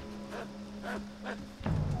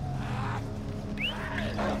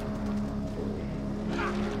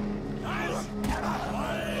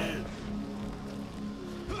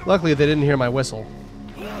 Luckily, they didn't hear my whistle.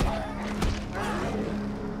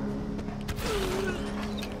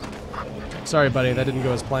 Sorry, buddy, that didn't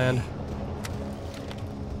go as planned.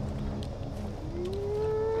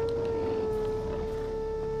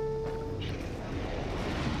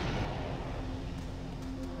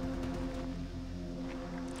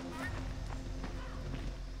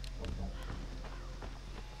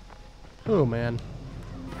 Oh, man.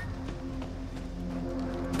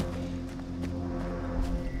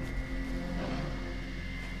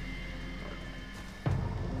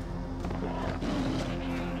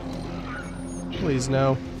 Please,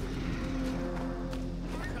 no.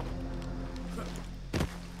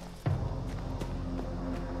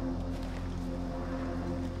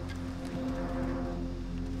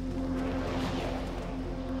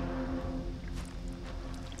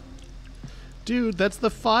 Dude, that's the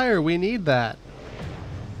fire. We need that.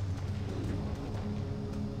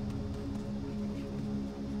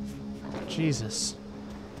 Jesus.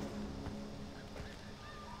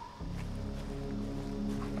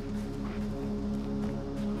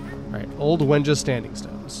 Old Wenja standing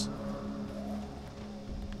stones.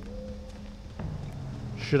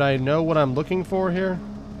 Should I know what I'm looking for here?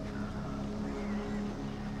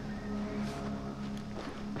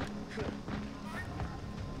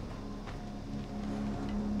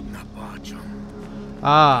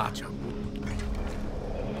 Ah.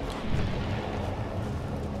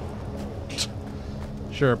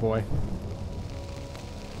 Sure, boy.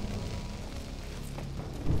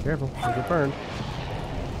 Careful, you'll get burned.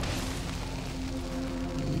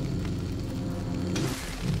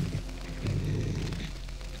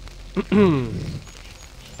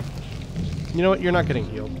 You know what? You're not getting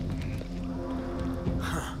healed.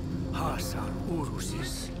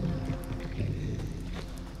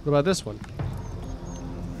 What about this one?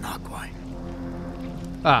 Not quite.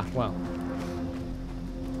 Ah, well.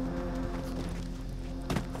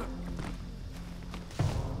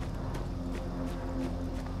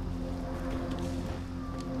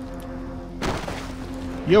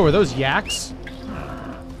 Yo, are those yaks?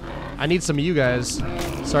 I need some of you guys.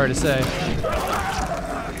 Sorry to say.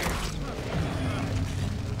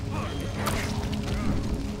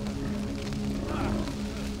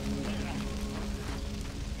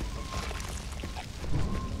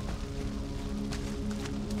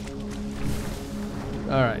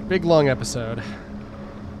 Alright, big long episode.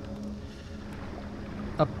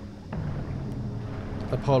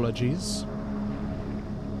 Apologies.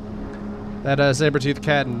 That saber-toothed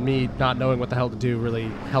cat and me not knowing what the hell to do really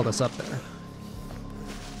held us up there.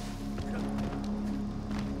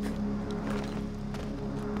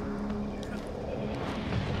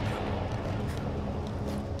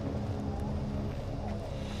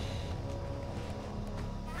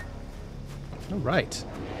 All right.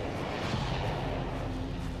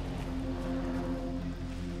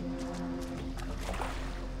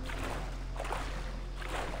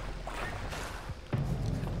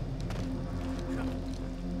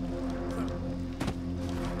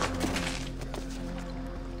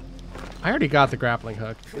 I already got the grappling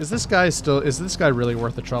hook. Is this guy really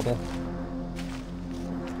worth the trouble?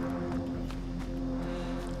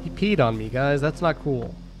 He peed on me, guys. That's not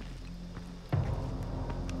cool.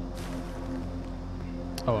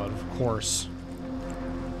 Oh, of course.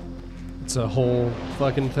 It's a whole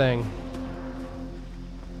fucking thing.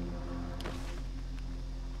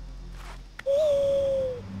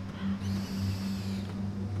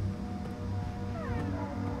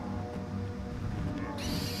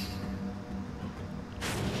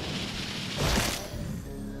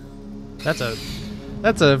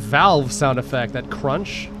 That's a valve sound effect, that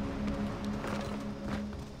crunch.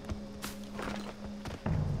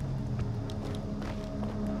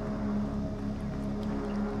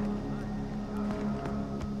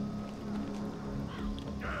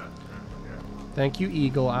 Thank you,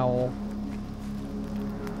 eagle owl.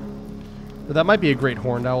 But that might be a great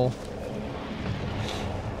horned owl.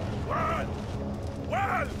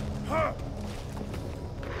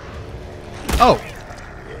 Oh!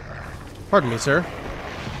 Pardon me, sir.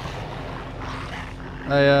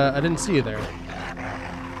 I didn't see you there.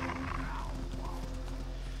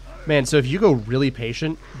 Man, so if you go really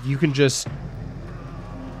patient, you can just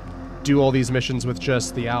do all these missions with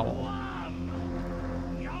just the owl.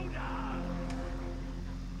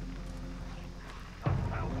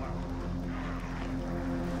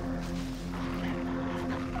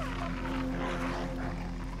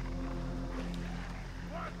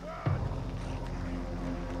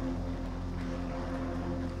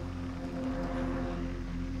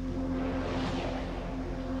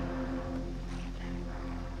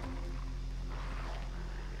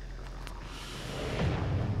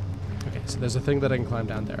 So there's a thing that I can climb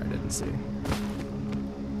down there I didn't see.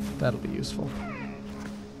 That'll be useful.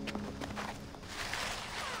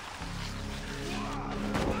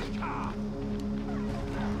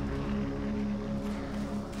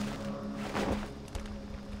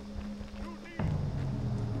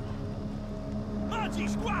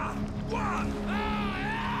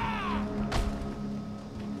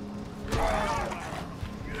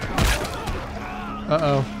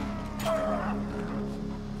 Uh-oh.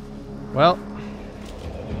 Well,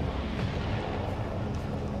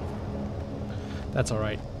 that's all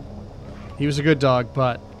right. He was a good dog,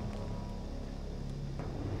 but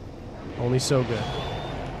only so good.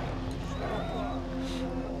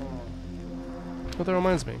 Well, that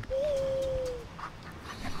reminds me.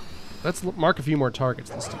 Let's mark a few more targets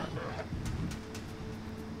this time.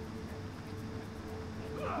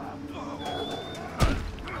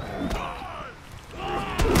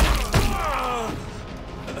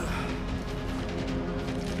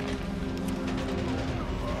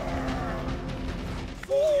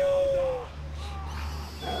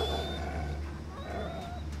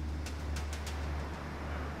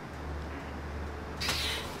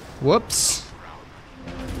 Whoops.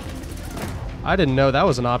 I didn't know that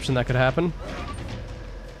was an option that could happen.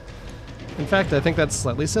 In fact, I think that's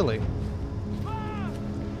slightly silly.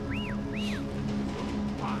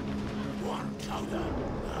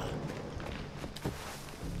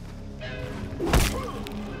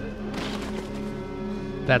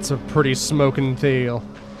 That's a pretty smoking deal.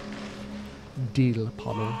 Deal,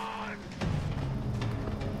 Pommel.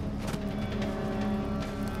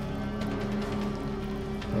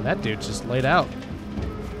 Oh, that dude's just laid out.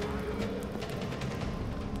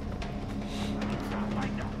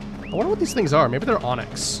 I wonder what these things are. Maybe they're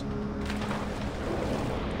onyx.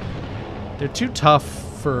 They're too tough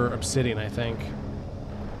for obsidian, I think.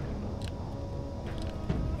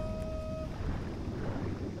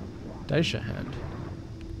 Daisha hand.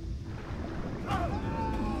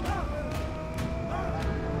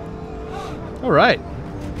 All right.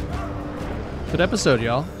 Good episode,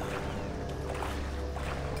 y'all.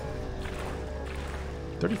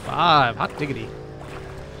 35. Hot diggity.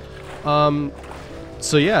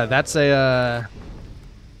 So yeah, that's a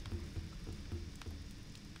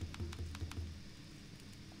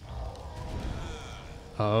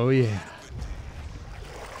oh yeah.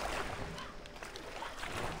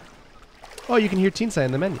 Oh, you can hear Teensai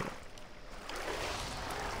in the menu.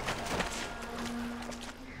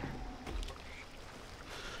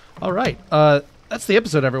 All right. That's the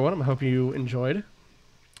episode, everyone. I hope you enjoyed.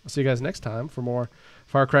 I'll see you guys next time for more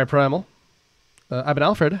Far Cry Primal. I've been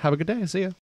Alfred. Have a good day. See ya.